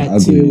saggy weird and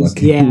tattoos. ugly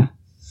looking. Yeah,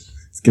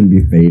 It's gonna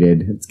be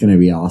faded. It's gonna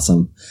be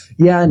awesome.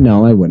 Yeah,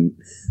 no, I wouldn't.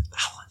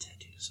 I want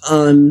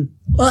tattoos.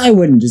 Well, I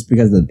wouldn't just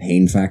because of the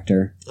pain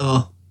factor.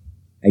 Oh,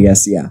 I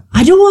guess, yeah.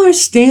 I don't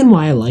understand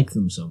why I like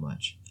them so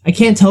much. I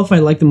can't tell if I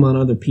like them on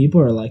other people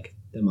or like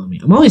them on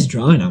me. I'm always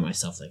drawing on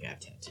myself like I have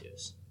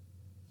tattoos.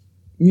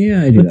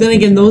 Yeah, I do. But then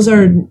again, those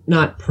are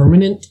not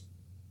permanent.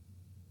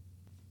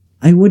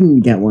 I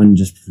wouldn't get one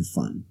just for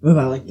fun. What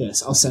about like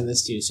this? I'll send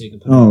this to you so you can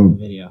put it on the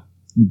video.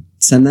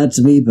 Send that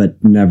to me,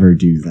 but never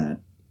do that.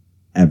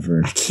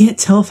 Ever. I can't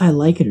tell if I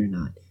like it or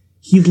not.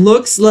 He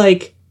looks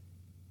like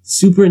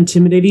super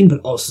intimidating, but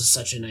also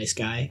such a nice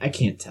guy. I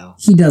can't tell.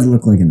 He does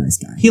look like a nice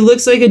guy. He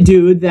looks like a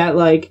dude that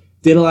like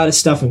did a lot of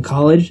stuff in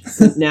college,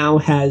 but now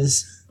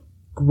has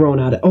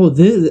grown out of... Oh,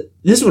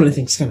 this one I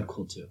think is kind of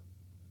cool too.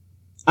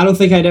 I don't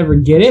think I'd ever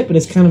get it, but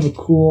it's kind of a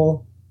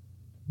cool...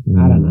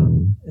 I don't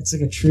know. It's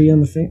like a tree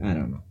on the finger. I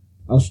don't know.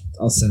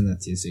 I'll send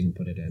that to you so you can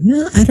put it in.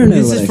 Yeah, I don't know.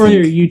 This is for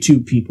your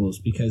YouTube peoples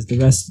because the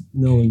rest,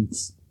 no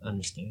one's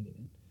understanding it.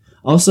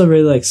 Also,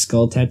 really like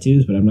skull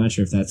tattoos, but I'm not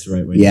sure if that's the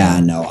right way. Yeah, to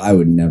do it. no, I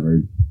would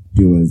never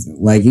do it.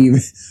 Like,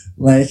 even,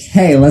 like,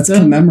 hey, let's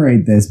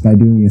commemorate this by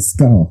doing a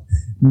skull.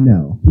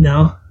 No.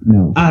 No?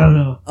 No. I don't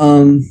know.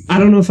 I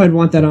don't know if I'd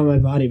want that on my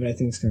body, but I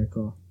think it's kind of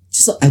cool.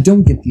 Just, I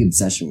don't get the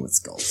obsession with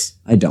skulls.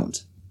 I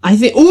don't. I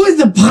think... Oh,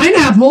 it's a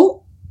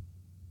pineapple!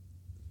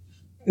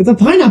 It's a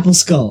pineapple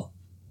skull.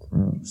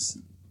 Gross.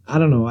 I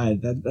don't know why.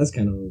 That's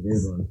kind of a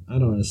weird one. I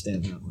don't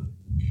understand that one.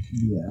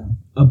 Yeah.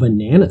 A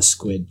banana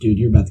squid. Dude,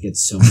 you're about to get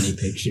so many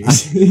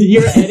pictures.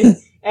 You're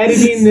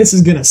editing this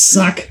is gonna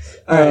suck.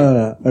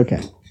 Alright.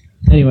 Okay.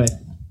 Anyway.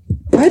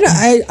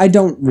 I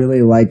don't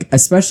really like,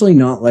 especially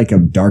not like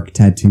of dark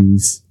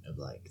tattoos. Of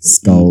like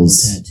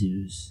skulls.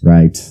 Tattoos.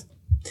 Right.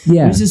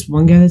 Yeah. There's this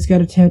one guy that's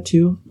got a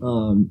tattoo.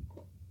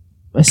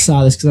 I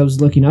saw this because I was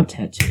looking up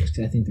tattoos because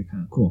I think they're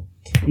kind of cool.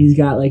 He's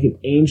got like an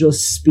angel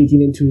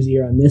speaking into his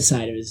ear on this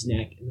side of his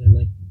neck, and then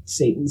like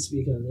Satan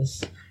speaking on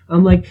this.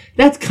 I'm like,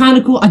 that's kind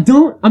of cool.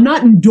 I'm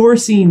not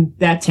endorsing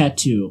that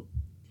tattoo.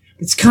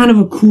 It's kind of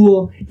a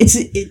cool.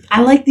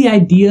 I like the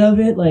idea of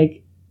it.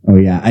 Like, oh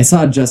yeah, I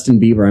saw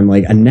Justin Bieber. I'm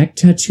like, a neck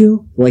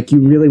tattoo? Like,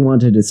 you really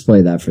want to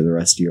display that for the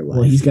rest of your life?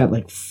 Well, he's got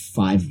like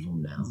 5 of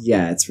them now.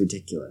 Yeah, it's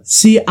ridiculous.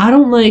 See, I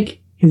don't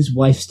like his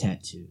wife's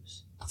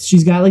tattoos.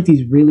 She's got like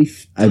these really.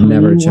 I've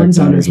never checked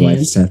out his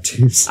wife's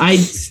tattoos.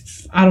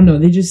 I don't know.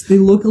 They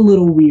look a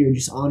little weird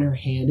just on her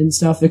hand and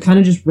stuff. They're kind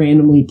of just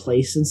randomly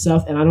placed and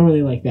stuff, and I don't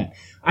really like that.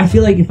 I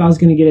feel like if I was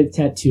going to get a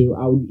tattoo,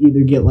 I would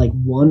either get like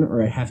one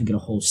or I'd have to get a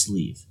whole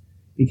sleeve.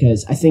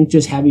 Because I think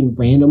just having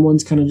random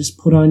ones kind of just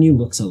put on you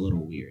looks a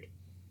little weird.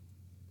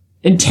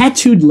 And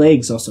tattooed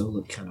legs also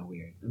look kind of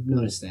weird. I've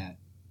noticed that.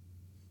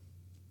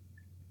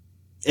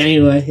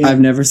 Anyway.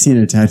 I've never seen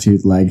a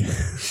tattooed leg.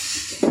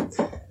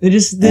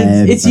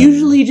 It's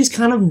usually just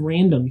kind of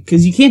random.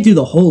 Because you can't do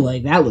the whole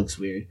leg. That looks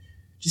weird.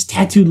 Just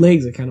tattooed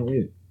legs are kind of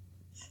weird.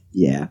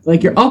 Yeah.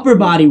 Like your upper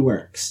body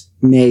works.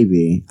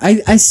 Maybe.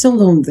 I still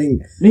don't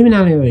think... Maybe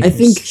not anyway. I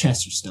think...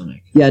 chest or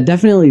stomach. Yeah,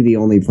 definitely the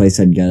only place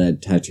I'd get a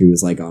tattoo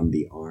is like on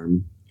the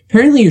arm.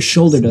 Apparently your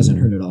shoulder doesn't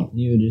hurt at all.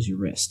 Neither does your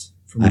wrist,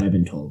 from what I've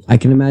been told. I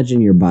can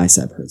imagine your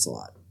bicep hurts a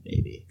lot.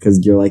 Maybe.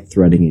 Because you're like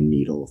threading a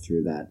needle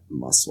through that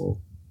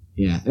muscle.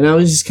 Yeah, and I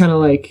was just kind of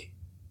like...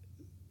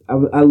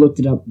 I looked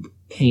it up,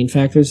 pain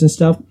factors and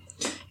stuff.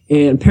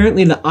 And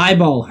apparently the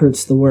eyeball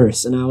hurts the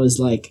worst. And I was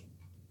like...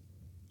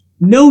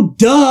 No,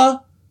 duh!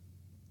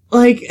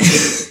 Like...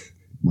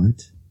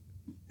 What?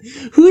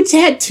 Who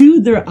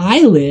tattooed their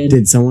eyelid?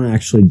 Did someone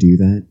actually do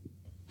that?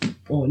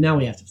 Oh, now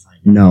we have to find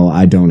it. No,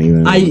 I don't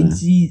even know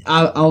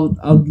I'll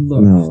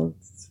look. No.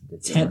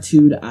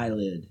 Tattooed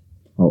eyelid.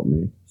 Help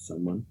me,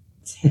 someone.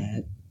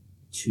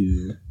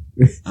 Tattoo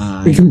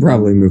eyelid. We can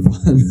probably move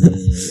on.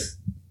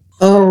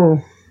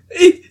 Oh.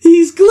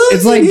 He's closing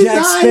It's like his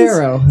Jack eyes.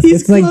 Sparrow.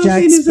 He's It's like closing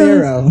Jack his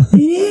Sparrow. eyes. It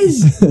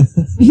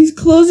is. He's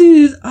closing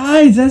his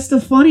eyes. That's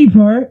the funny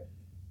part.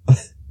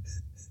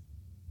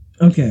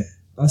 Okay.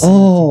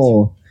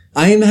 Oh,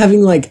 I am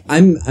having like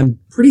I'm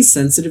pretty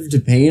sensitive to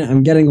pain.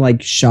 I'm getting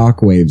like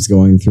shock waves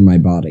going through my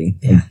body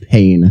of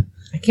pain.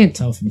 I can't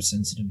tell if I'm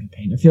sensitive to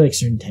pain. I feel like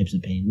certain types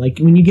of pain, like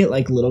when you get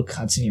like little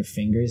cuts in your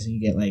fingers and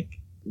you get like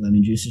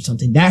lemon juice or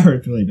something, that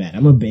hurts really bad.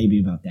 I'm a baby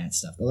about that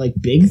stuff. But like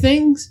big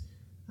things,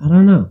 I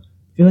don't know.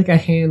 I feel like I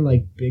hand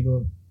like big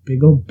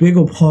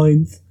old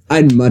pints.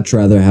 I'd much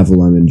rather have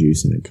lemon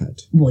juice in a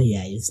cut. Well,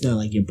 yeah, it's not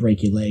like you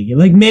break your leg. You're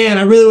like, man,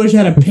 I really wish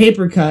I had a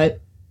paper cut.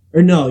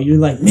 Or no, you're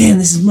like, man,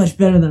 this is much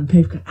better than a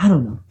paper cut. I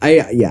don't know.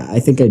 I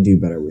think I do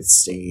better with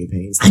stinging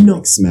pains I than know.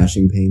 like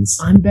smashing pains.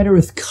 I'm better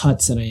with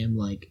cuts than I am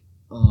like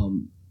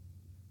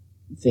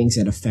things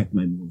that affect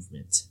my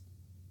movement.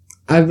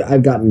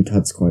 I've gotten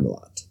cuts quite a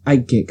lot. I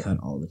get cut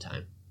all the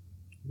time.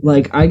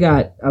 Like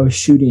I was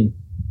shooting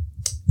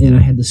and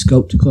I had the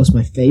scope too close to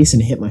my face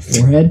and it hit my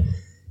forehead.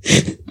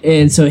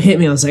 And so it hit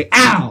me. I was like,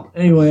 ow!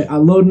 Anyway, I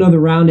load another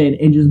round in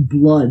and just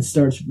blood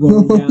starts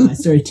rolling down. I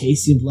started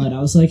tasting blood. I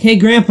was like, hey,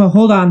 Grandpa,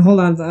 hold on.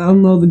 I'll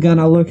unload the gun.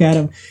 I'll look at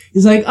him.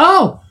 He's like,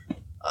 oh,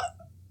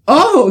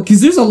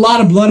 because there's a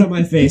lot of blood on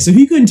my face. So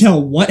he couldn't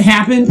tell what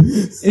happened.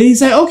 And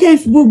he's like, okay,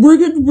 we're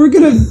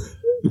gonna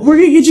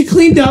get you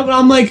cleaned up. And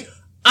I'm like,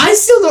 I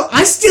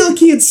still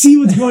can't see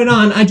what's going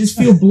on. I just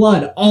feel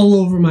blood all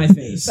over my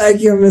face.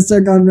 Thank you,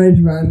 Mr. Gunrange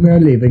Man. We're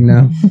leaving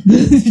now.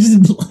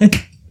 Just blood.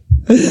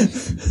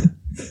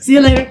 See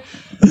you later.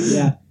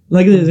 Yeah.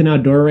 Luckily, there's an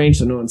outdoor range,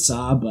 so no one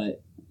saw,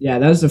 but Yeah,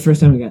 that was the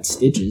first time I got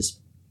stitches.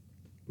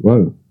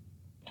 Whoa.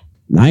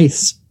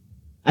 Nice.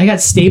 I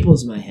got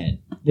staples in my head.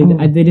 They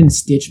didn't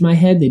stitch my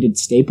head. They did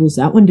staples.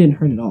 That one didn't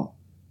hurt at all.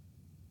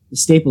 The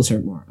staples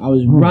hurt more. I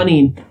was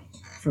running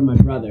from my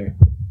brother,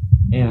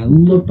 and I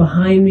look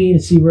behind me to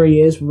see where he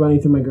is. We're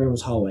running through my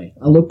grandma's hallway.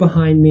 I look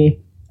behind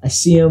me. I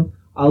see him.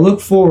 I look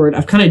forward.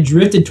 I've kind of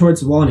drifted towards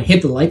the wall, and I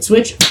hit the light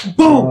switch.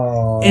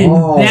 Boom!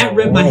 And that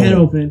ripped my head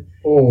open.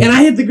 And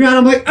I hit the ground.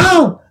 I'm like,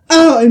 oh!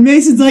 And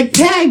Mason's like,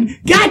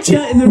 tag! Gotcha!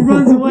 And then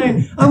runs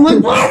away. I'm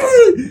like,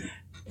 what?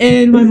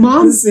 And my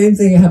mom... The same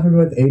thing happened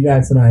with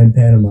Ajax and I in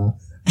Panama.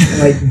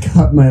 I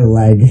cut my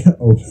leg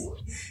open.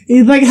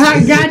 He's like,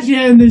 ha, gotcha!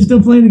 And they're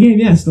still playing the game.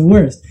 Yeah, it's the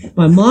worst.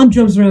 My mom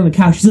jumps around the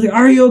couch. She's like,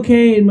 are you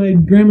okay? And my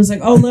grandma's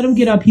like, oh, let him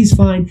get up. He's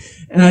fine.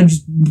 And I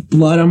just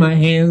blood on my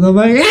hands. I'm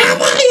like, oh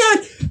my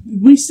God!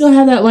 We still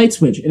have that light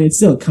switch, and it's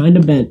still kind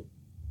of bent.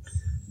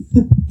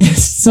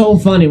 It's so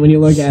funny when you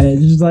look at it.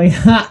 It's just like,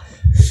 ha!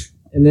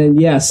 And then,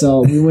 yeah,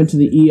 so we went to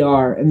the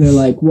ER, and they're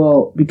like,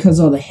 well, because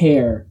of the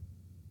hair,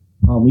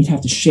 we'd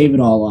have to shave it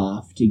all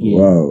off to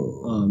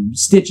get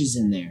stitches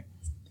in there.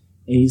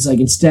 And he's like,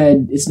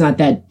 instead, it's not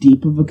that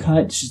deep of a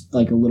cut. It's just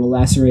like a little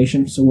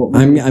laceration. So what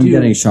I'm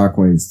getting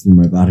shockwaves through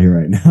my body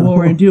right now. What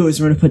we're going to do is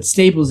we're going to put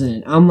staples in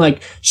it. I'm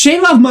like,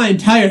 shave off my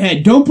entire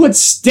head. Don't put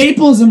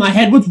staples in my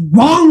head. What's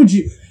wrong with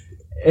you?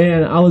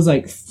 And I was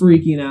like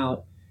freaking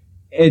out.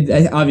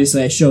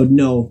 Obviously, I showed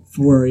no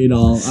worry at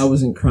all. I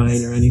wasn't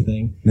crying or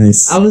anything.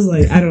 Nice. I was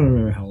like, I don't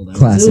remember how old I was.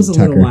 Classic It was a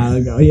Tucker. little while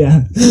ago,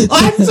 yeah.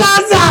 I'm so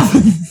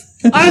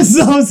I'm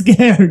so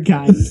scared,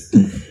 guys.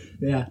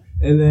 Yeah.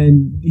 And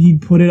then he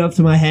put it up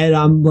to my head.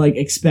 I'm like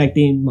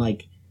expecting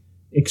like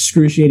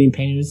excruciating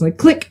pain. And it's like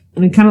click.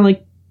 And it kind of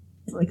like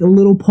a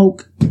little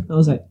poke. I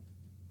was like,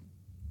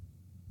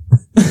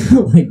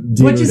 like,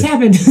 dude, what just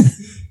happened?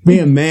 Be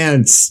a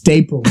man,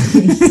 staple.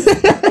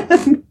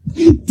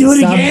 Do it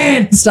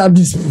again! Stop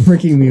just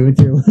pricking me with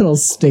your little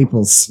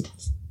staples.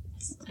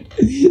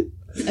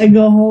 I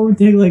go home,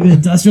 take like an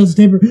industrial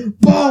stapler.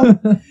 Boom!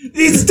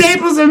 These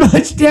staples are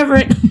much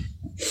different.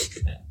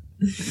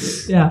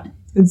 Yeah.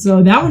 And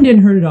so that one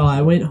didn't hurt at all.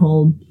 I went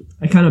home.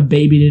 I kind of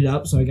babied it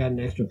up, so I got an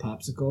extra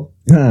popsicle.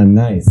 Ah,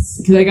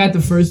 nice. Because I got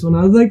the first one.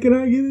 I was like, can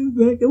I get a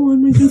second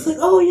one? And she's like,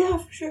 oh yeah,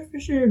 for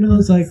sure. And I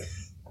was like,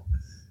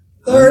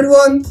 third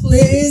one,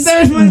 please.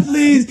 Third one,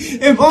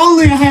 please. If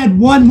only I had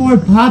one more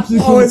popsicle.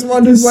 I always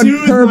wondered what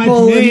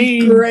purple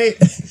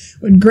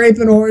and grape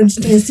and orange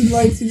tasted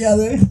like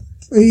together.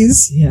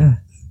 Please. Yeah.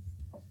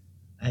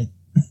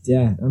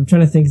 I'm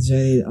trying to think if there's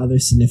any other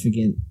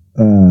significant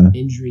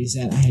injuries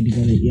that I had to go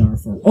to the ER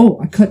for. Oh,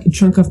 I cut a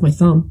chunk off my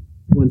thumb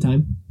one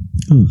time.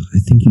 Oh, I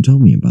think you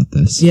told me about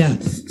this. Yeah.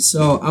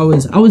 So I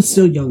was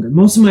still younger.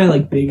 Most of my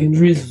like big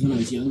injuries was when I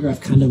was younger.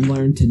 I've kind of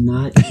learned to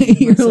not.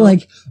 You're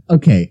like,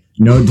 okay,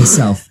 note to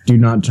self: do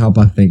not chop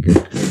off finger.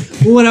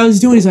 Well, what I was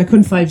doing is I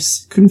couldn't find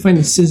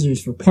the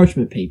scissors for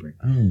parchment paper.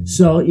 Oh.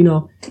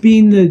 So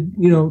being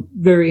the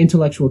very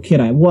intellectual kid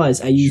I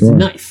used a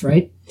knife,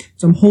 right?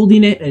 So I'm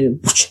holding it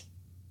and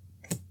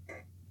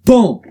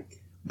boom.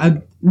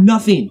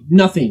 Nothing.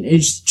 It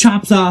just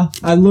chops off.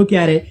 I look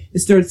at it. It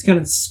starts kind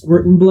of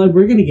squirting blood.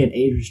 We're going to get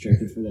age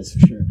restricted for this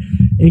for sure.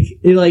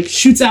 It like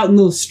shoots out in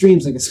little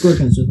streams like a squirt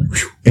gun. So like,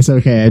 it's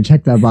okay. I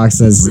checked that box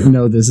says,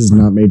 no, this is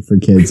not made for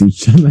kids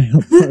each time I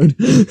upload.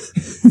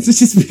 It's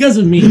just because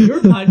of me.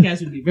 Your podcast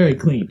would be very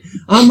clean.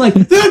 I'm like,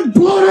 there's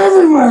blood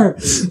everywhere.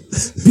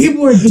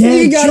 People are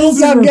dead. You gotta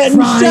stop getting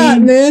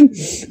shot, man.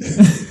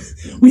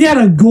 We had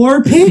a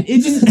gore pit.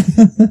 It just...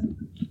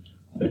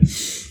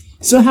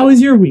 So how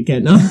was your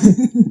weekend? No?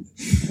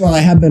 Well, I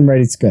have been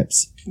writing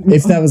scripts.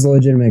 If that was a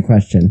legitimate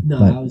question.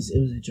 No, it was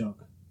a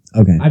joke.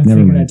 Okay, I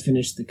figured I'd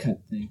finish the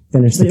cut thing.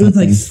 It was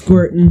like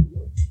squirting.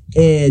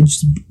 And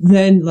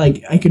then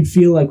like I could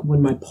feel like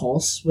when my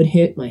pulse would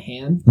hit my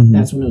hand,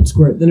 that's when it would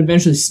squirt. Then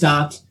eventually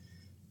stopped,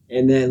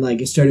 and then like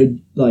it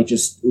started like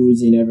just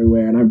oozing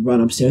everywhere. And I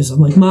run upstairs.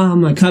 I'm like,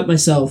 Mom, I cut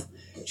myself.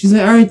 She's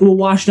like, all right, we'll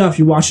wash it off.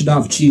 She washed it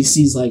off. She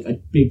sees like a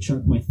big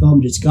chunk of my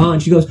thumb just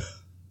gone. She goes,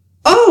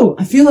 oh,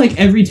 I feel like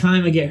every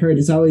time I get hurt,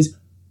 it's always,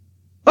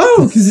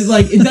 because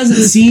it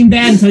doesn't seem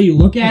bad until you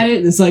look at it,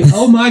 and it's like,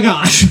 oh my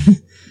gosh.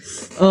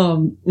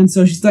 And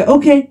so she's like,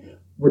 okay,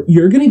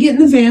 you're gonna get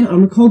in the van. I'm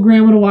gonna call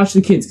Grandma to watch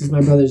the kids because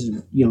my brothers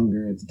are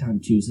younger at the time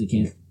too, so they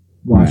can't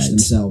watch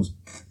themselves.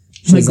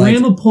 My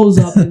grandma pulls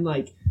up in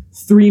like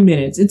 3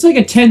 minutes. It's like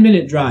a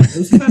 10-minute drive. It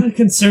was kind of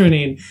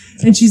concerning.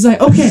 And she's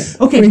like, okay.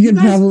 We could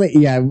probably,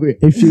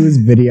 if she was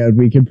videoed,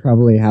 we could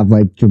probably have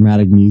like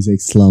dramatic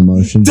music, slow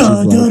motion.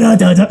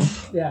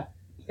 Yeah.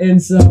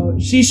 And so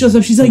she shows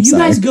up. She's like, you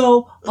guys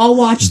go. I'll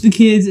watch the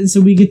kids. And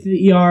so we get to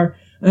the ER.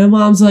 And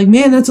Mom's like,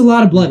 man, that's a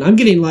lot of blood. I'm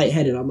getting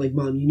lightheaded. I'm like,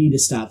 Mom, you need to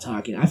stop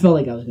talking. I felt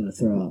like I was going to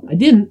throw up. I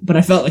didn't, but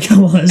I felt like I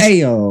was.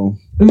 Ayo.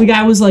 And the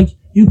guy was like,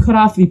 you cut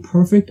off the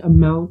perfect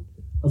amount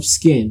of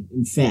skin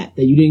and fat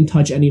that you didn't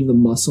touch any of the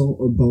muscle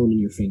or bone in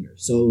your finger,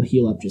 so it'll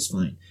heal up just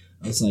fine.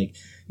 I was like,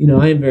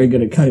 I am very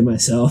good at cutting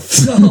myself.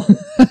 So,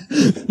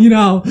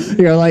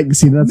 You're like,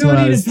 see, that's what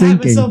I was no need to pat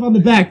thinking. myself on the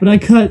back, but I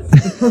cut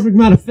the perfect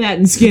amount of fat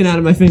and skin out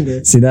of my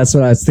finger. See, that's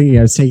what I was thinking.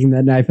 I was taking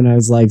that knife and I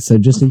was like, so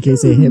just in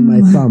case I hit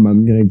my thumb,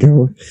 I'm going to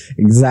go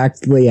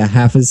exactly a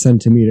half a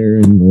centimeter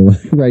in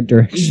the right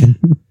direction.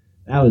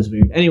 That was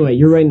weird. Anyway,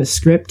 you're writing a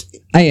script?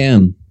 I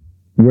am.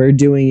 We're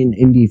doing an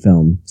indie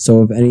film.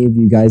 So if any of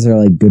you guys are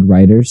like good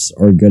writers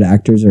or good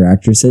actors or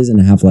actresses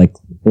and have like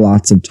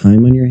lots of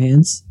time on your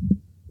hands,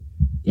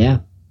 Yeah.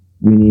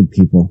 we need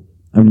people.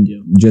 I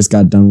do. just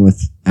got done with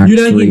Act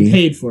You're not 3. getting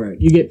paid for it.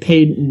 You get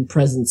paid in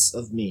presence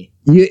of me.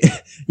 You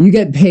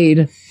get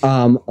paid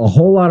a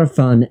whole lot of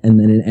fun and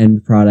then an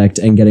end product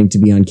and getting to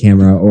be on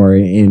camera or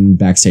in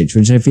backstage,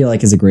 which I feel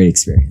like is a great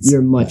experience.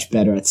 You're much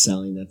better at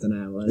selling that than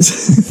I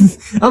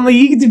was. I'm like,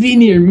 you get to be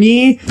near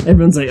me.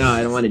 Everyone's like, oh,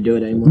 I don't want to do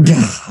it anymore.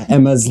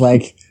 Emma's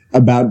like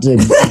about to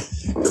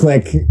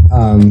click,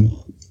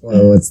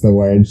 what's the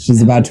word?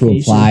 She's about to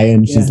apply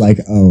and she's like,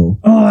 oh.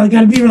 Oh, I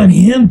gotta be around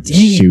him. Dang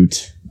it.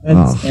 Shoot.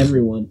 That's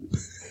everyone.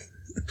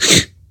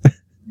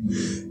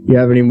 You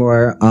have any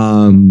more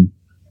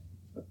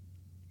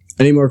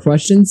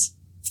questions?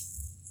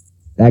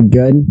 That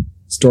good?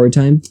 Story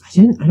time?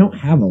 I don't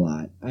have a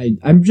lot. I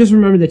just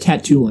remember the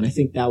tattoo one. I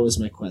think that was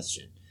my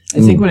question. I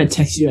think when I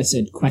texted you, I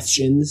said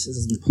questions.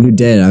 You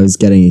did. I was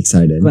getting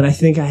excited. But I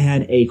think I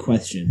had a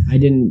question. I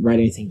didn't write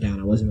anything down.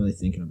 I wasn't really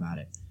thinking about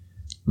it.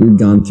 We've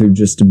gone through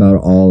just about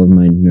all of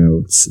my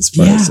notes as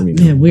far as we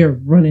know. Man, we are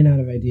running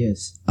out of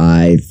ideas.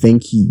 I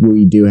think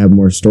we do have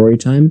more story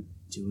time.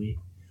 Do we?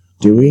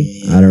 Do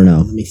we? I don't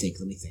know. Let me think.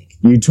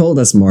 You told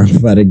us more,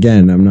 but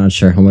again, I'm not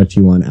sure how much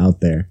you want out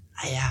there.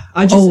 Yeah.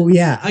 I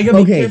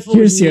gotta be careful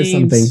here's with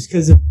something.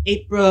 Because of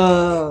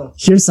April.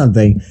 Here's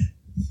something.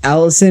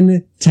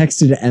 Allison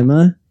texted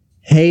Emma,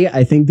 hey,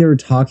 I think they were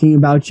talking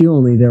about you,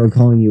 only they were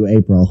calling you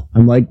April.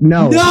 I'm like,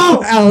 no!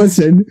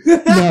 Allison,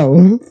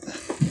 no.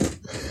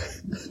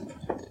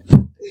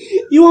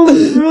 You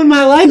almost ruined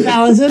my life,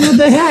 Allison. What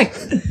the heck?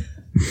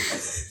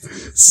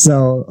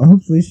 So,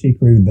 hopefully she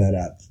cleared that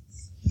up.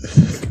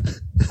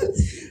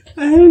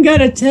 I haven't got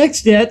a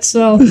text yet,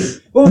 so...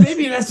 Well,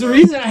 maybe that's the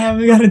reason I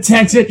haven't got a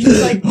text yet.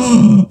 She's like...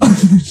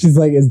 She's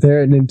like, is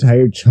there an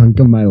entire chunk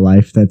of my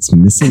life that's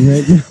missing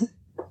right now?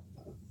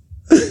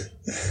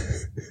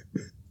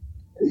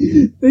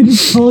 They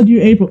just called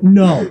you April.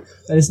 No,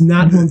 that is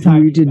not who I'm talking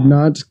about. You did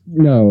not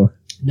know.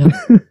 No.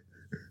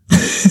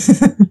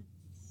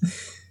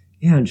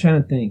 Yeah, I'm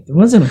trying to think. There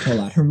wasn't a whole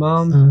lot. Her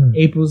mom,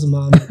 April's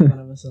mom, made fun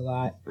of us a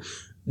lot.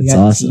 We got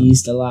awesome.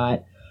 teased a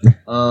lot.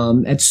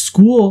 At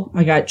school,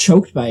 I got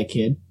choked by a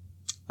kid.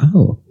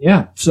 Oh.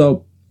 Yeah,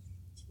 so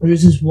there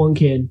was this one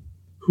kid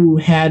who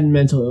had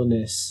mental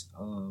illness,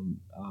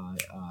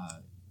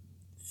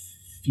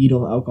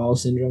 fetal alcohol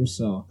syndrome.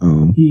 So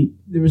he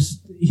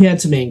had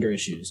some anger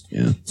issues.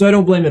 Yeah. So I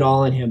don't blame it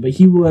all on him, but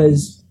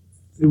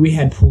we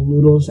had pool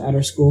noodles at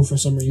our school for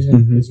some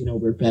reason because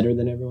we're better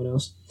than everyone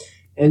else.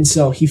 And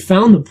so he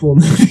found the pool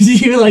noodles.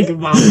 You like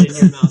vomit in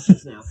your mouth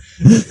just now.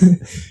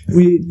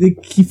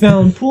 He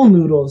found pool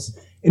noodles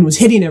and was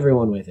hitting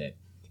everyone with it.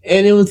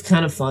 And it was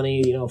kind of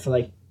funny, for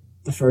like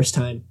the first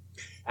time.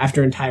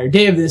 After an entire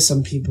day of this,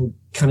 some people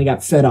kind of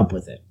got fed up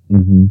with it.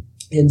 Mm-hmm.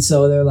 And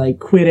so they're like,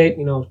 quit it,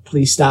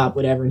 please stop,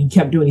 whatever. And he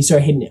kept doing it. He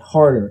started hitting it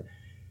harder.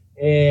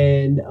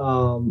 And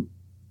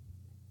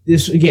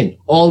this, again,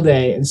 all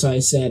day. And so I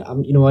said,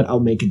 you know what,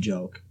 I'll make a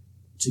joke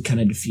to kind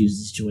of diffuse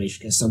the situation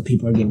because some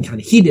people are getting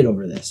kind of heated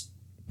over this.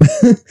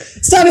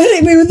 Stop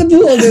hitting me with the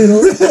pool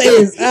noodles,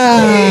 please.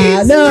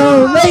 Please,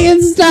 no,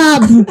 Megan,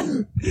 stop.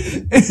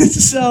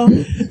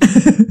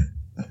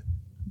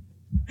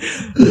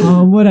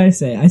 So, what'd I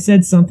say? I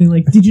said something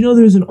like, did you know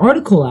there's an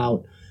article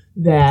out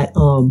that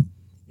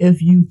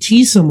if you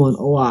tease someone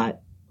a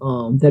lot,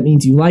 that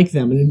means you like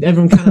them? And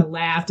everyone kind of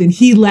laughed, and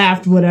he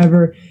laughed,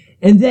 whatever.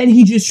 And then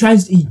he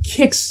just he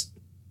kicks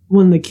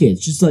one of the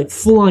kids, just like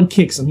full on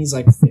kicks him. He's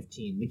like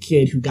 15, the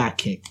kid who got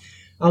kicked.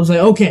 I was like,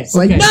 okay.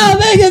 Like, no,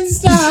 Megan,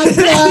 stop.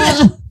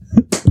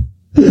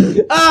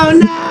 Oh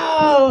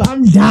no,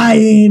 I'm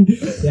dying.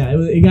 Yeah,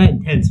 it got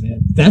intense,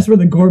 man. That's where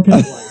the gore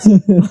pit was.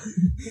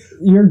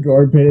 Your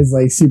gore pit is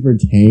like super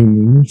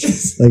tame. You're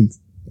just like,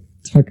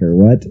 Tucker,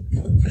 what?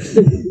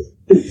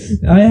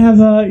 I have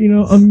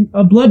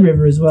a blood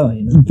river as well.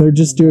 They're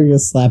just doing a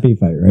slappy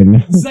fight right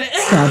now.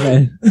 Stop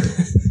it.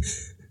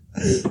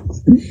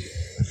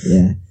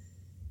 Yeah.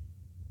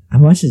 I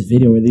watched this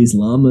video where these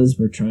llamas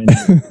were trying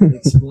to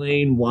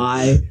explain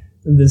why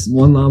this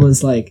one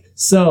llama's like,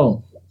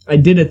 so I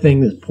did a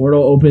thing, this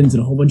portal opens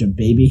and a whole bunch of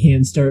baby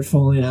hands start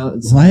falling out.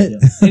 What?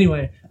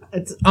 Anyway,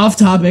 it's off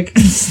topic.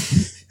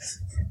 The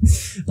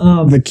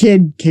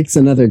kid kicks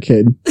another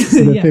kid.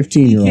 The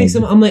 15-year-old. He kicks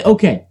him. I'm like,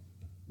 okay,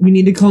 we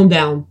need to calm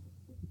down.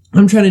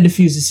 I'm trying to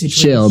diffuse the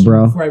situation. Chill,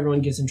 bro. Before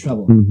everyone gets in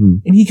trouble. Mm-hmm.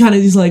 And he kind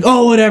of just like,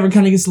 oh, whatever,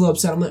 kind of gets a little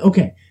upset. I'm like,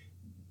 okay,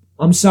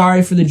 I'm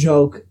sorry for the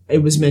joke.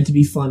 It was meant to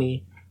be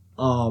funny.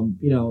 We all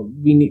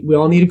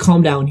need to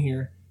calm down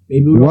here.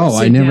 Maybe we all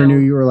sit I never down. knew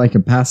you were like a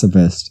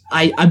pacifist.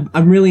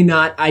 I'm really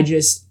not. I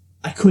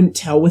couldn't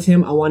tell with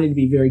him. I wanted to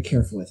be very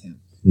careful with him.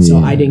 So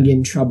Yeah. I didn't get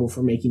in trouble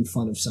for making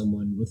fun of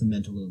someone with a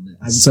mental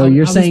illness. So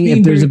you're was saying being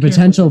if there's very a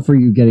potential for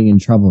you getting in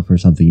trouble for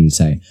something you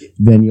say,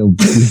 then you'll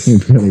do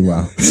really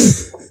well.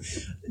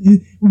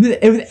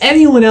 With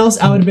anyone else,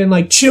 I would have been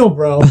like, chill,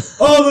 bro.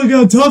 Oh, look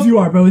how tough you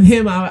are. But with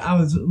him, I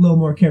was a little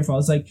more careful. I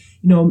was like,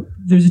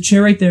 there's a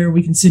chair right there.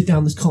 We can sit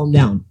down. Let's calm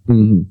down.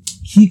 Mm-hmm.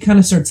 He kind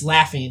of starts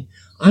laughing.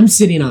 I'm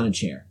sitting on a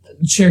chair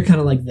kind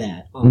of like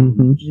that.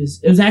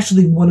 It was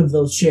actually one of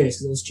those chairs,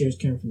 because those chairs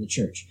came from the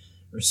church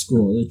or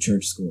school, the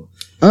church school.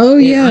 Oh,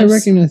 And yeah, I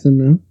recognize them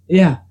now.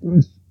 Yeah.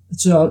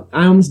 So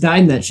I almost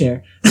died in that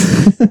chair.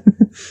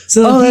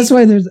 So that's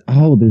why there's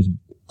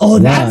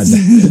blood. that's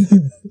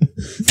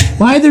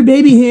why are there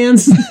baby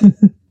hands?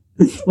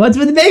 What's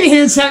with the baby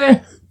hands,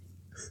 Tucker?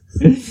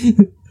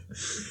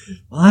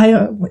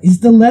 Why is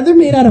the leather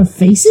made out of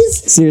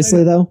faces?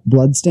 Seriously though,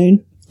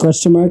 bloodstain?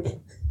 Question mark.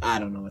 I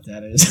don't know what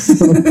that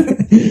is.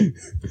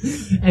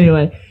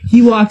 Anyway,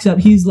 he walks up.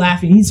 He's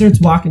laughing. He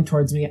starts walking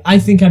towards me. I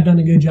think I've done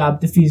a good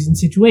job diffusing the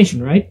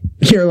situation, right?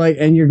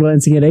 You're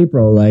glancing at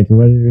April, like,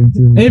 what are you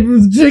doing? April,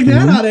 check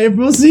that out,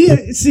 April.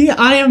 See,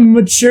 I am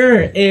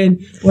mature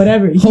and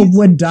whatever. Hope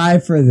would die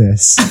for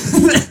this.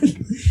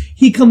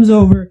 He comes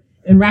over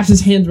and wraps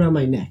his hands around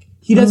my neck.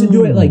 He doesn't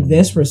do it like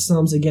this, where his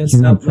thumb's against.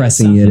 He's not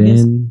pressing it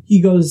in.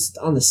 He goes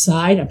on the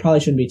side. I probably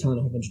shouldn't be telling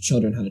a whole bunch of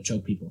children how to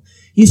choke people.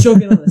 He's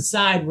choking on the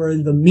side where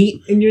the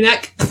meat in your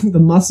neck, the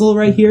muscle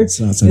right here. It's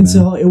not so and bad.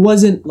 so it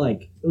was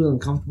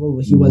uncomfortable,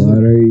 but he What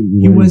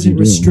wasn't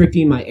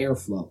restricting my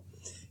airflow.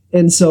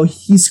 And so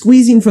he's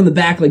squeezing from the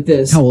back like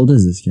this. How old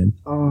is this kid?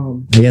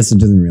 I guess it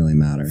doesn't really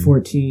matter.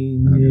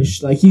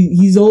 14-ish. Okay. Like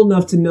he's old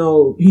enough to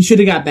know he should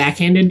have got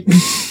backhanded.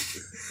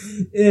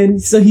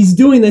 And so he's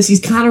doing this.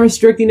 He's kind of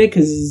restricting it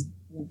because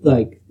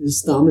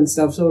his thumb and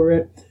stuff's over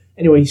it.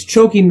 Anyway, he's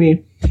choking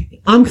me.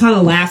 I'm kind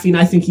of laughing.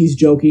 I think he's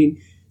joking.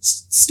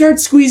 Start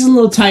squeezing a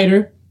little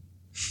tighter.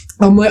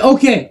 I'm like,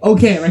 okay.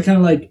 I kind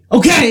of like,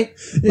 okay.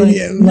 Like,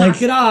 Yeah,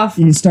 knock it off.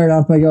 You start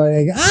off by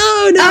going, like,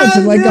 oh no! Oh,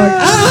 to like no! going,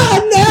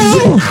 oh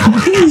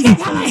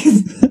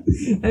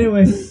no!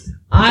 Anyway,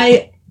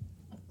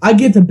 I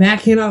get the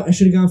backhand out. I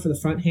should have gone for the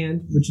front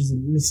hand, which is a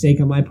mistake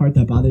on my part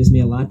that bothers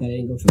me a lot, that I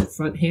didn't go for the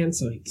front hand,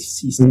 so he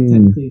still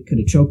technically could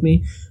have choked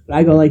me. But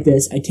I go like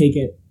this. I take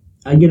it.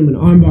 I get him an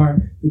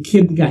armbar. The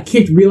kid got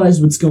kicked,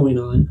 realized what's going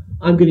on.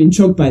 I'm getting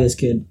choked by this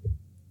kid.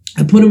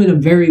 I put him in a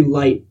very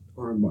light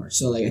armbar,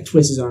 so like I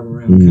twist his arm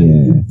around,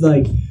 kind of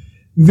like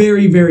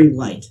very, very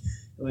light.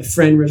 And my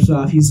friend rips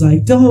off. He's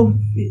like, don't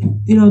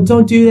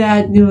do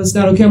that. It's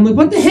not okay. I'm like,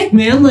 what the heck,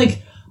 man?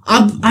 Like,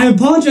 I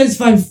apologize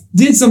if I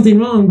did something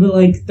wrong, but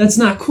like that's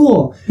not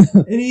cool.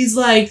 And he's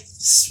like,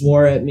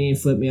 swore at me,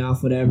 flipped me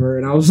off, whatever.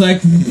 And I was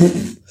like,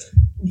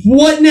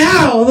 what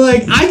now?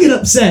 Like I get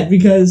upset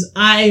because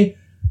I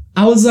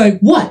was like,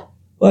 what?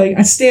 Like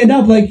I stand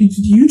up, like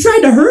you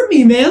tried to hurt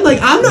me, man. Like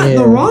I'm not in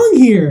the wrong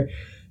here.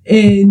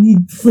 And he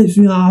flips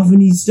me off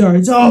and he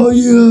starts, oh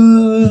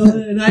yeah.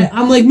 And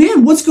I'm like,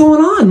 man, what's going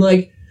on?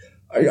 Like,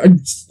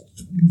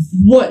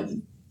 what?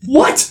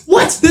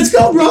 Let's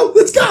go, bro.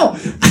 Let's go.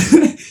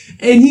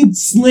 And he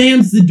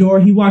slams the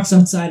door. He walks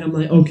outside. I'm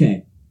like,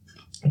 okay.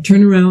 I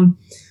turn around.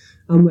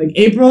 I'm like,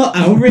 April,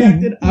 I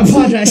overreacted. I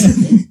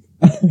apologize.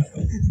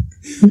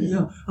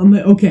 No, I'm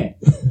like, okay.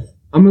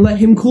 I'm going to let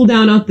him cool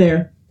down out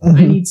there.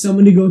 I need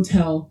someone to go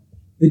tell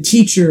the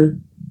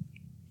teacher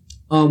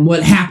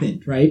what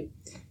happened, right?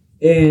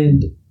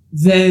 And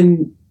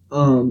then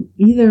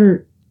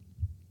either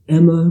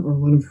Emma or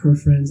one of her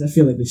friends. I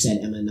feel like we've said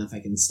Emma enough. I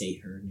can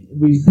state her name.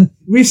 We've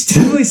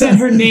definitely said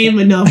her name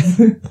enough.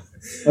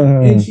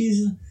 And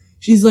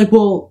she's like,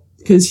 well,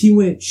 because she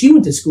went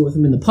to school with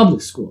him in the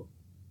public school.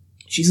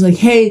 She's like,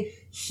 hey,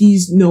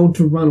 he's known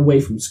to run away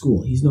from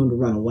school. He's known to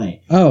run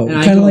away. Oh,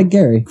 kind of like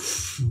Gary.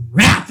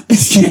 Crap,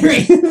 it's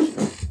Gary.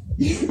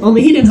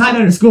 Only he didn't hide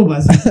under school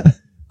bus.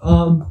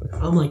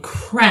 I'm like,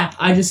 crap.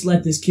 I just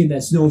let this kid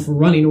that's known for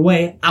running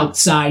away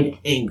outside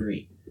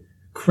angry.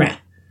 Crap.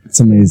 It's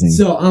amazing.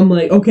 So I'm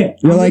like, okay.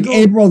 You're like,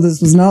 April,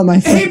 this was not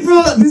my fault.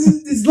 April,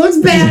 this looks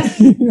bad.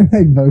 You're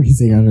like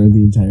focusing on her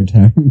the entire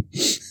time.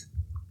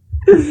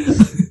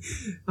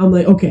 I'm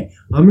like, okay,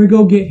 I'm gonna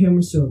go get him.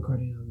 We're still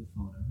recording on the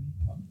phone.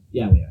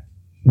 Yeah, we are.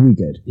 We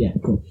good. Yeah,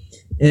 cool.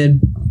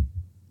 And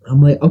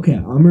I'm like, okay,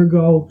 I'm gonna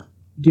go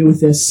deal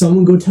with this.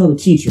 Someone go tell the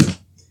teacher.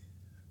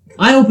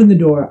 I open the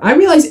door. I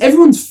realize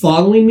everyone's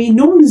following me.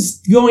 No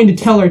one's going to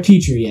tell our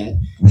teacher yet.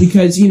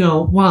 Because,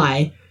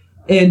 why?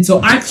 And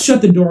so I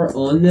shut the door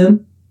on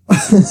them.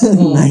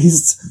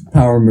 Nice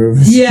power move.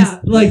 Yeah,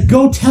 like,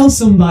 go tell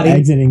somebody.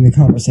 Exiting the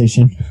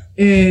conversation.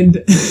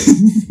 And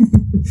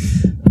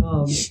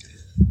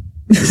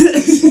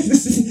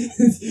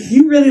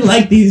you really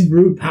like these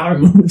rude power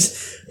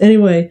moves.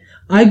 Anyway,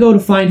 I go to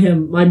find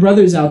him. My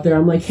brother's out there.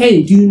 I'm like,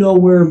 hey, do you know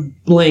where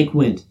blank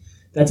went?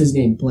 That's his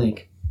name,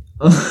 blank.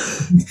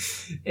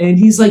 And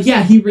he's like,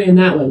 yeah, he ran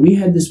that way. We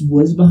had this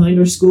woods behind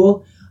our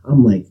school.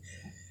 I'm like,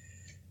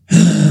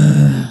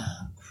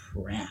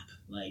 crap.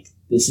 Like,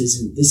 this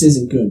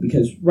isn't good,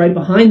 because right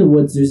behind the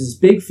woods there's this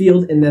big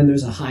field and then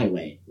there's a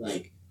highway.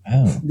 Like,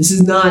 Oh. This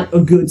is not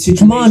a good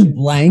situation. Come on,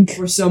 blank.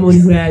 For someone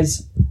who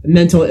has a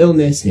mental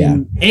illness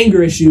and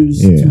anger issues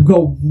to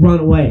go run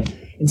away.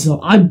 And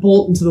so I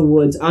bolt into the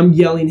woods. I'm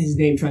yelling his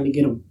name, trying to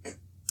get him.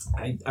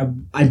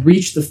 I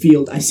reach the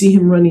field. I see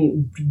him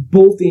running,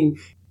 bolting.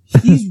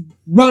 He's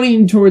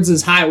running towards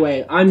this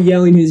highway. I'm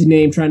yelling his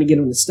name, trying to get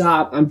him to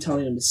stop. I'm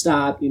telling him to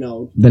stop, you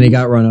know. Then he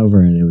got run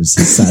over and it was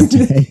a sad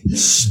day.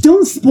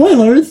 Don't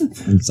spoilers.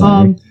 I'm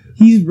sorry.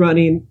 He's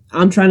running.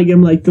 I'm trying to get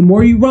him, like, the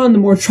more you run, the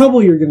more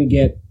trouble you're going to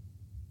get.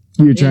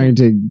 You're trying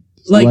to...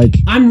 Like,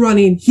 I'm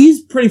running.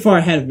 He's pretty far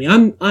ahead of me.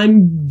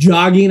 I'm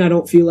jogging. I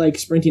don't feel like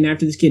sprinting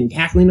after this kid and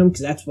tackling him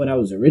because that's what I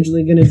was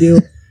originally going to do.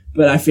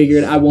 But I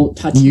figured I won't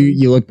touch him.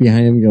 You look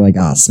behind him, you're like,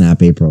 oh,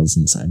 snap, April's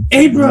inside.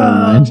 April!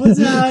 What's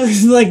up?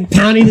 He's like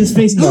pounding his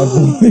face.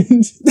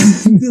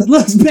 This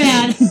looks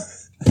bad.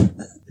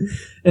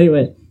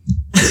 Anyway.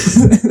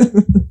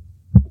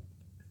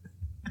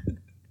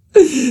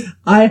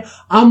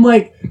 I'm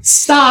like,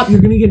 stop,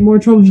 you're going to get in more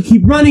trouble if you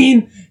keep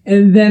running.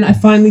 And then I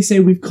finally say,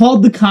 we've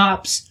called the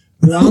cops.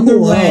 They're on their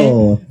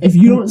way. If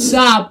you don't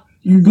stop,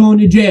 you're going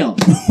to jail.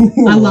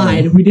 I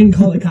lied. We didn't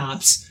call the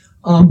cops.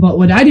 But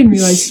what I didn't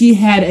realize, he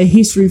had a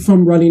history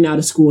from running out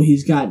of school.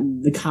 He's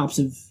gotten, the cops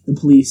of the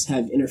police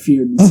have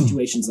interfered in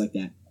situations like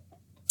that.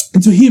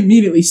 And so he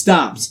immediately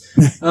stops.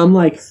 I'm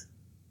like,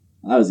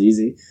 that was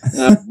easy.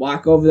 I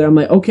walk over there. I'm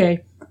like,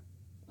 okay,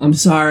 I'm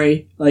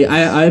sorry. Like,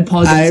 I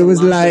apologize. I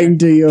was lying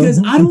to you. Because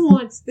I don't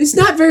want, it's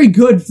not very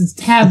good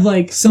to have,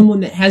 like,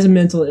 someone that has a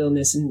mental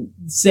illness and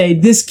say,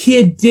 this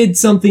kid did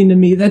something to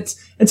me.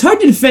 It's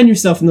hard to defend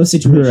yourself in those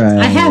situations. Right.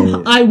 I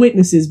have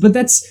eyewitnesses, but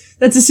that's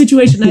a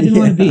situation I didn't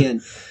want to be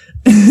in.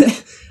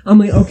 I'm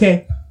like,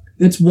 okay,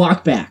 let's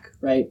walk back,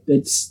 right?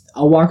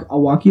 I'll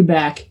walk you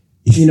back.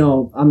 You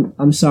know,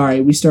 I'm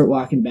sorry. We start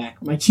walking back.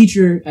 My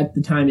teacher at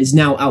the time is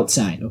now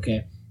outside,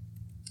 okay?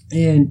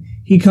 And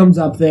he comes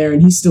up there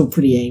and he's still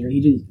pretty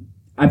angry.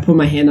 I put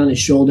my hand on his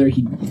shoulder.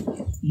 He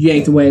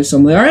yanked away. So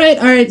I'm like, all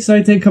right. So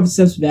I take a couple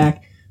steps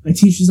back. My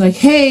teacher's like,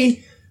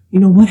 hey, you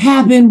know, what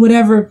happened?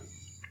 Whatever.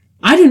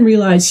 I didn't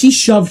realize he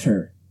shoved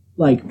her,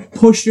 like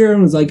pushed her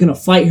and was like going to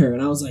fight her.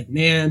 And I was like,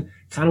 man,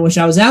 kind of wish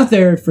I was out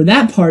there for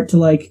that part to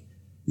like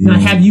not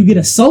have you get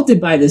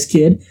assaulted by this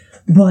kid.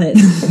 But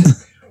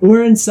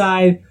we're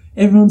inside.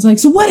 Everyone's like,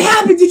 so what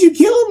happened? Did you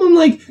kill him? I'm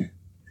like,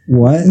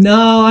 what?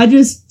 No, I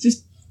just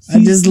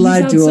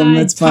lied to him.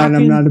 That's fine.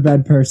 I'm not a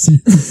bad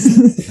person.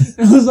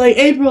 I was like,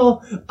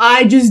 April,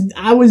 I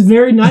was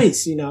very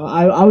nice, you know.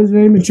 I was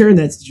very mature in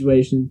that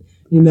situation,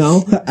 you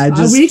know.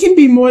 We can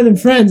be more than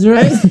friends,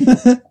 right?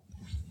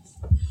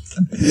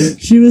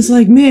 She was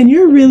like, man,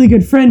 you're a really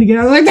good friend again.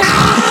 I was like,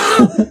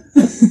 ah!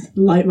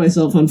 Light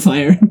myself on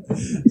fire.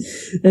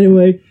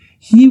 Anyway,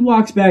 he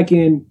walks back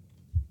in.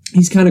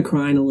 He's kind of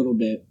crying a little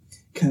bit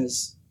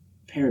because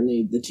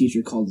apparently the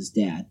teacher called his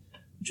dad,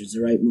 which was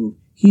the right move.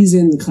 He's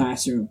in the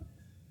classroom,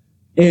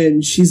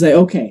 and she's like,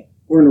 okay,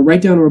 we're going to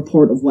write down a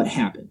report of what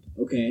happened,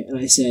 okay? And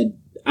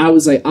I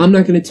was like, I'm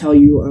not going to tell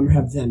you. I'm going to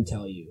have them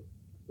tell you.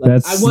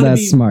 Like,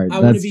 that's smart. I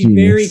want to be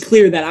very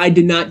clear that I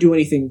did not do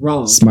anything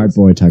wrong. Smart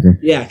boy, Tucker.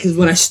 Yeah, because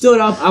when I stood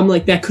up, I'm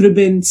like, that could have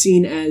been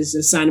seen as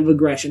a sign of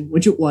aggression,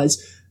 which it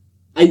was.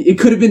 It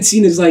could have been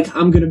seen as like,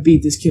 I'm going to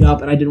beat this kid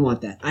up, and I didn't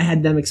want that. I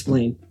had them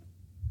explain.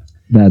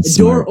 The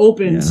door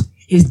opens. Yeah.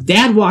 His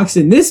dad walks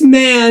in. This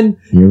man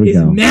is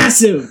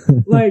massive.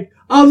 Like,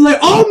 I was like,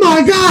 oh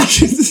my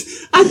gosh.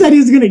 I thought he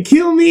was going to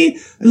kill me.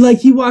 Like,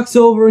 he walks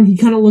over and he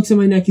kind of looks at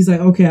my neck. He's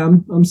like, okay,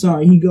 I'm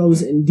sorry. He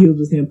goes and deals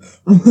with him.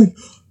 I'm like,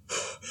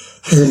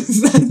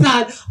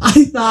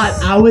 I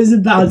thought I was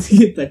about to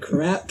get the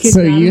crap kicked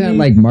out of me. So you had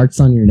like marks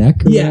on your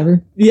neck or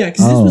whatever? Yeah,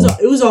 because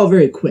it was all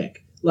very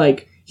quick.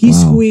 Like, he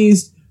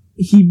squeezed,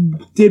 he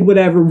did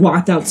whatever,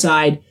 walked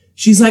outside.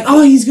 She's like,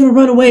 oh, he's going to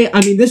run away.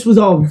 I mean, this was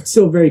all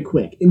still very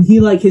quick. And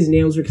he, like, his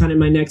nails were kind of in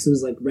my neck, so it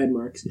was, like, red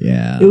marks.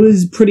 Yeah. It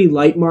was pretty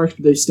light marks,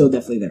 but they're still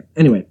definitely there.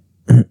 Anyway,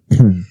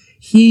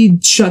 he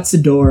shuts the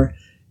door,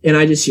 and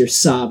I just hear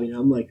sobbing.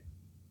 I'm like,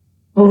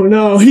 oh,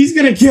 no, he's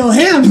going to kill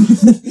him.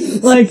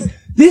 Like,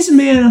 this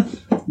man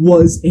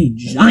was a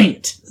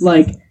giant.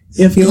 Like,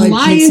 if he, like,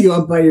 picks you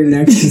up by your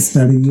neck to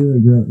study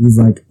you, he's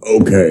like,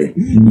 okay.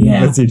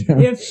 Yeah.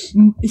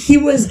 If he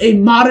was a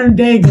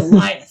modern-day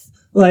Goliath,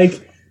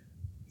 like...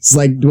 It's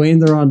like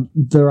Dwayne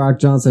The Rock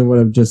Johnson would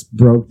have just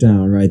broke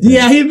down right there.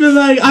 Yeah, he'd be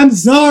like, I'm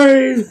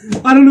sorry.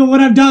 I don't know what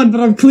I've done,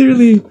 but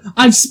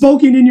I've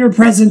spoken in your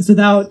presence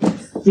without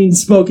being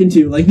spoken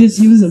to. Like this,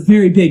 he was a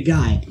very big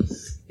guy.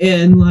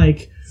 And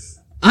like,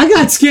 I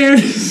got scared.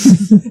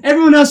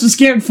 Everyone else was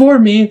scared for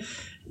me.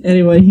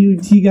 Anyway,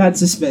 he got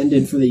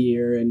suspended for the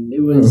year, and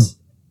it was,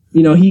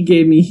 he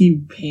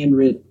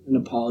handwrote an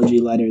apology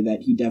letter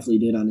that he definitely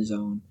did on his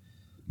own.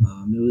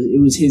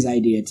 It was his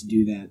idea to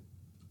do that.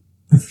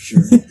 For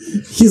sure.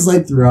 He's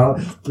like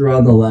throughout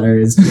the letter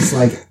is just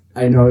like,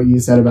 I know what you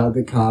said about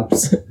the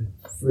cops,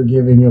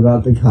 forgiving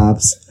about the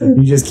cops.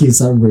 He just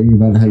keeps on bringing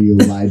about how you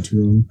lied to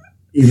him,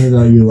 even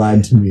though you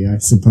lied to me, I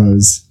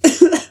suppose.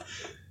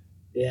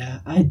 Yeah.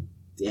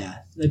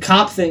 The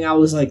cop thing, I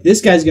was like, this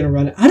guy's gonna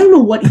run it. I don't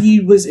know what he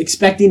was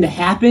expecting to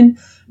happen,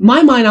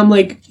 my mind, I'm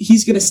like,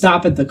 he's gonna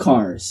stop at the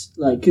cars,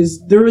 like,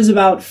 because there was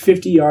about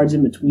 50 yards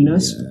in between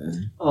us,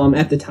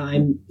 at the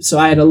time, so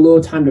I had a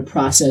little time to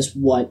process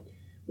what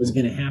was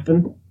gonna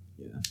happen.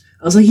 Yeah.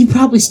 I was like, he'd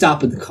probably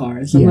stop at the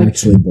cars. He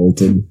actually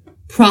bolted.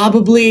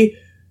 Probably,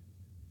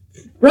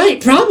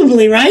 right?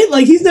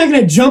 Like, he's not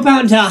gonna jump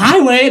out into a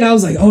highway, and I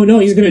was like, oh no,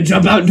 he's gonna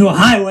jump out into a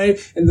highway,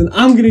 and then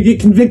I'm gonna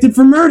get convicted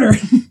for murder.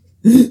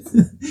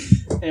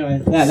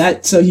 Anyway,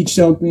 so he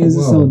choked me as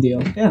this whole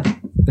deal. Yeah.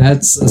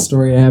 That's a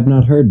story I have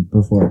not heard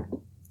before.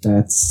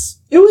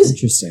 It was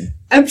interesting.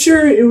 I'm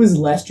sure it was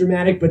less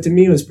dramatic, but to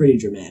me it was pretty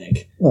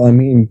dramatic. Well, I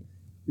mean,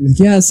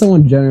 yeah,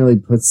 someone generally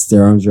puts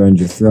their arms around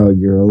your throat,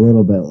 you're a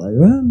little bit like,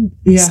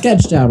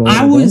 sketched out a little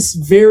bit. I was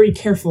very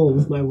careful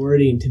with my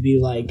wording to be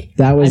like,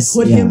 I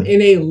put him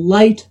in a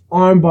light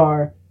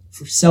armbar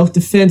for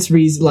self-defense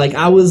reasons. Like,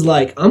 I was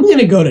like, I'm going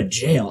to go to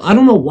jail. I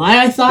don't know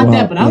why I thought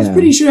that, but I was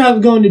pretty sure I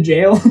was going to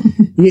jail.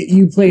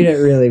 You played it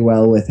really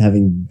well with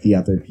having the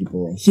other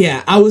people.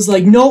 Yeah, I was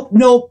like,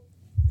 nope.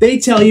 They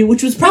tell you,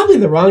 which was probably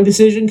the wrong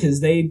decision,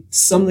 because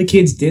some of the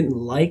kids didn't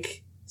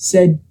like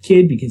said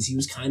kid because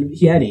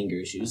he had anger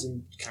issues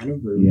and kind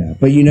of rude. Yeah,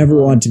 but you never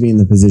want to be in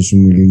the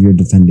position where you're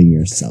defending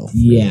yourself.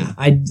 Yeah,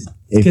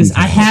 because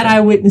I had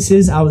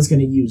eyewitnesses, I was going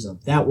to use them.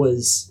 That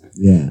was...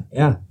 Yeah.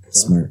 So.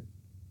 Smart.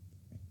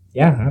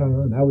 Yeah, I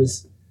don't know.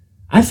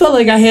 I felt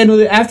like I handled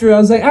it after. I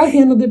was like, I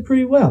handled it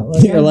pretty well.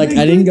 Like, you're like,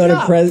 I didn't go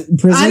to prison.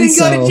 I didn't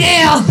go to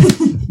jail.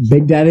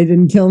 Big Daddy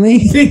didn't kill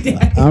me. Big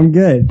Daddy. I'm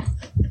good.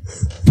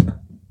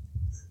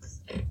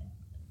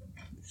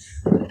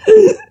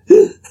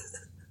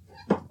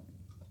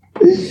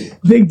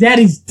 Big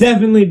Daddy's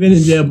definitely been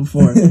in jail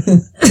before.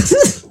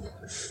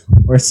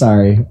 We're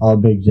sorry, all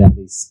Big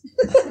Daddies.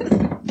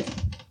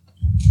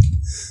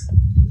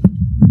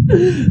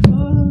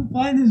 I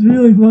find this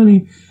really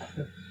funny.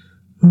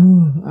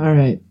 Ooh, all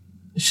right.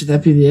 Should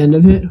that be the end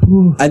of it?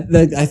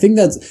 I think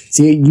that's...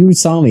 See, you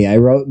saw me. I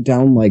wrote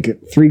down like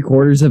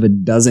 3/4 of a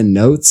dozen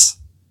notes.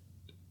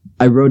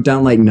 I wrote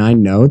down like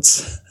 9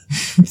 notes.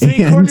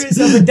 3/4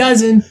 of a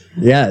dozen.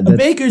 Yeah. A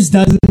baker's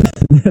dozen.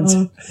 That's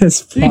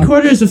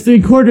 3/4 of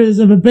 3/4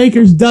 of a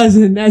baker's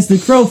dozen as the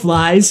crow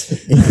flies.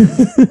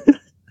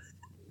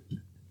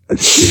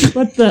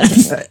 What the...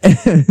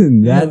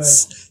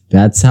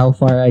 That's how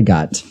far I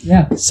got.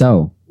 Yeah.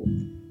 So...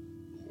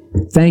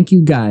 Thank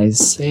you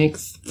guys.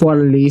 Thanks for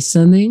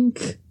listening.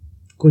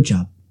 Good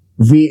job.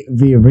 We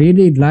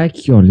really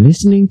like your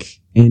listening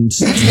and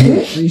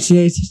we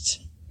appreciate it.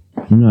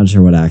 I'm not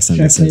sure what accent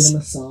this is. Should I play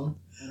them a song?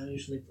 I don't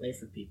usually play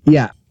for people.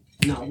 Yeah.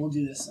 No, we'll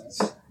do this.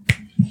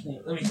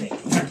 Let me take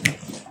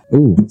it.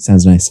 Ooh,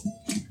 sounds nice.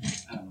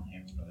 I don't know.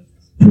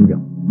 Here we go.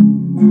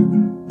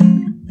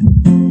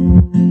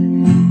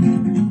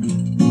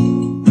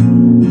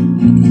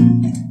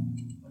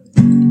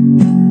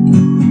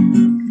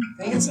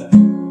 I think it's a...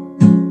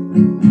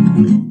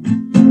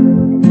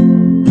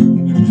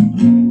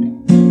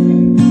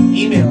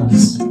 Email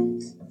us.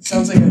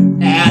 Sounds like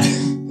an ad.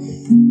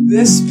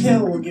 This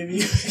pill will give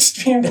you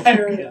extreme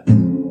diarrhea.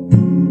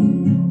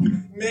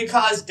 May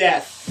cause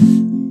death.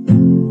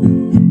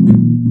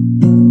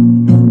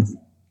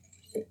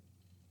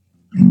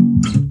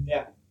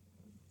 Yeah.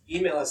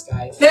 Email us,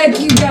 guys. Thank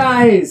you,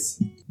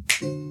 guys!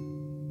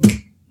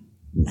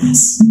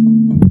 Yes.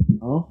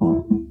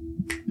 Uh-huh.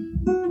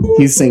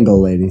 He's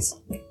single, ladies.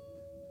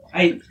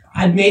 I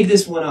made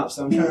this one up,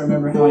 so I'm trying to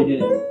remember how I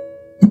did it.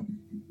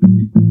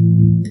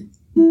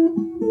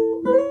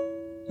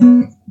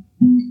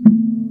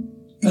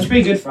 That's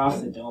pretty good for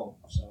off the dome.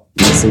 So.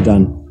 Nicely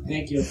done.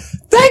 Thank you.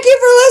 Thank you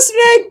for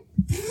listening!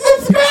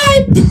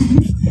 Subscribe!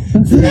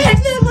 Smash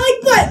that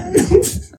like button!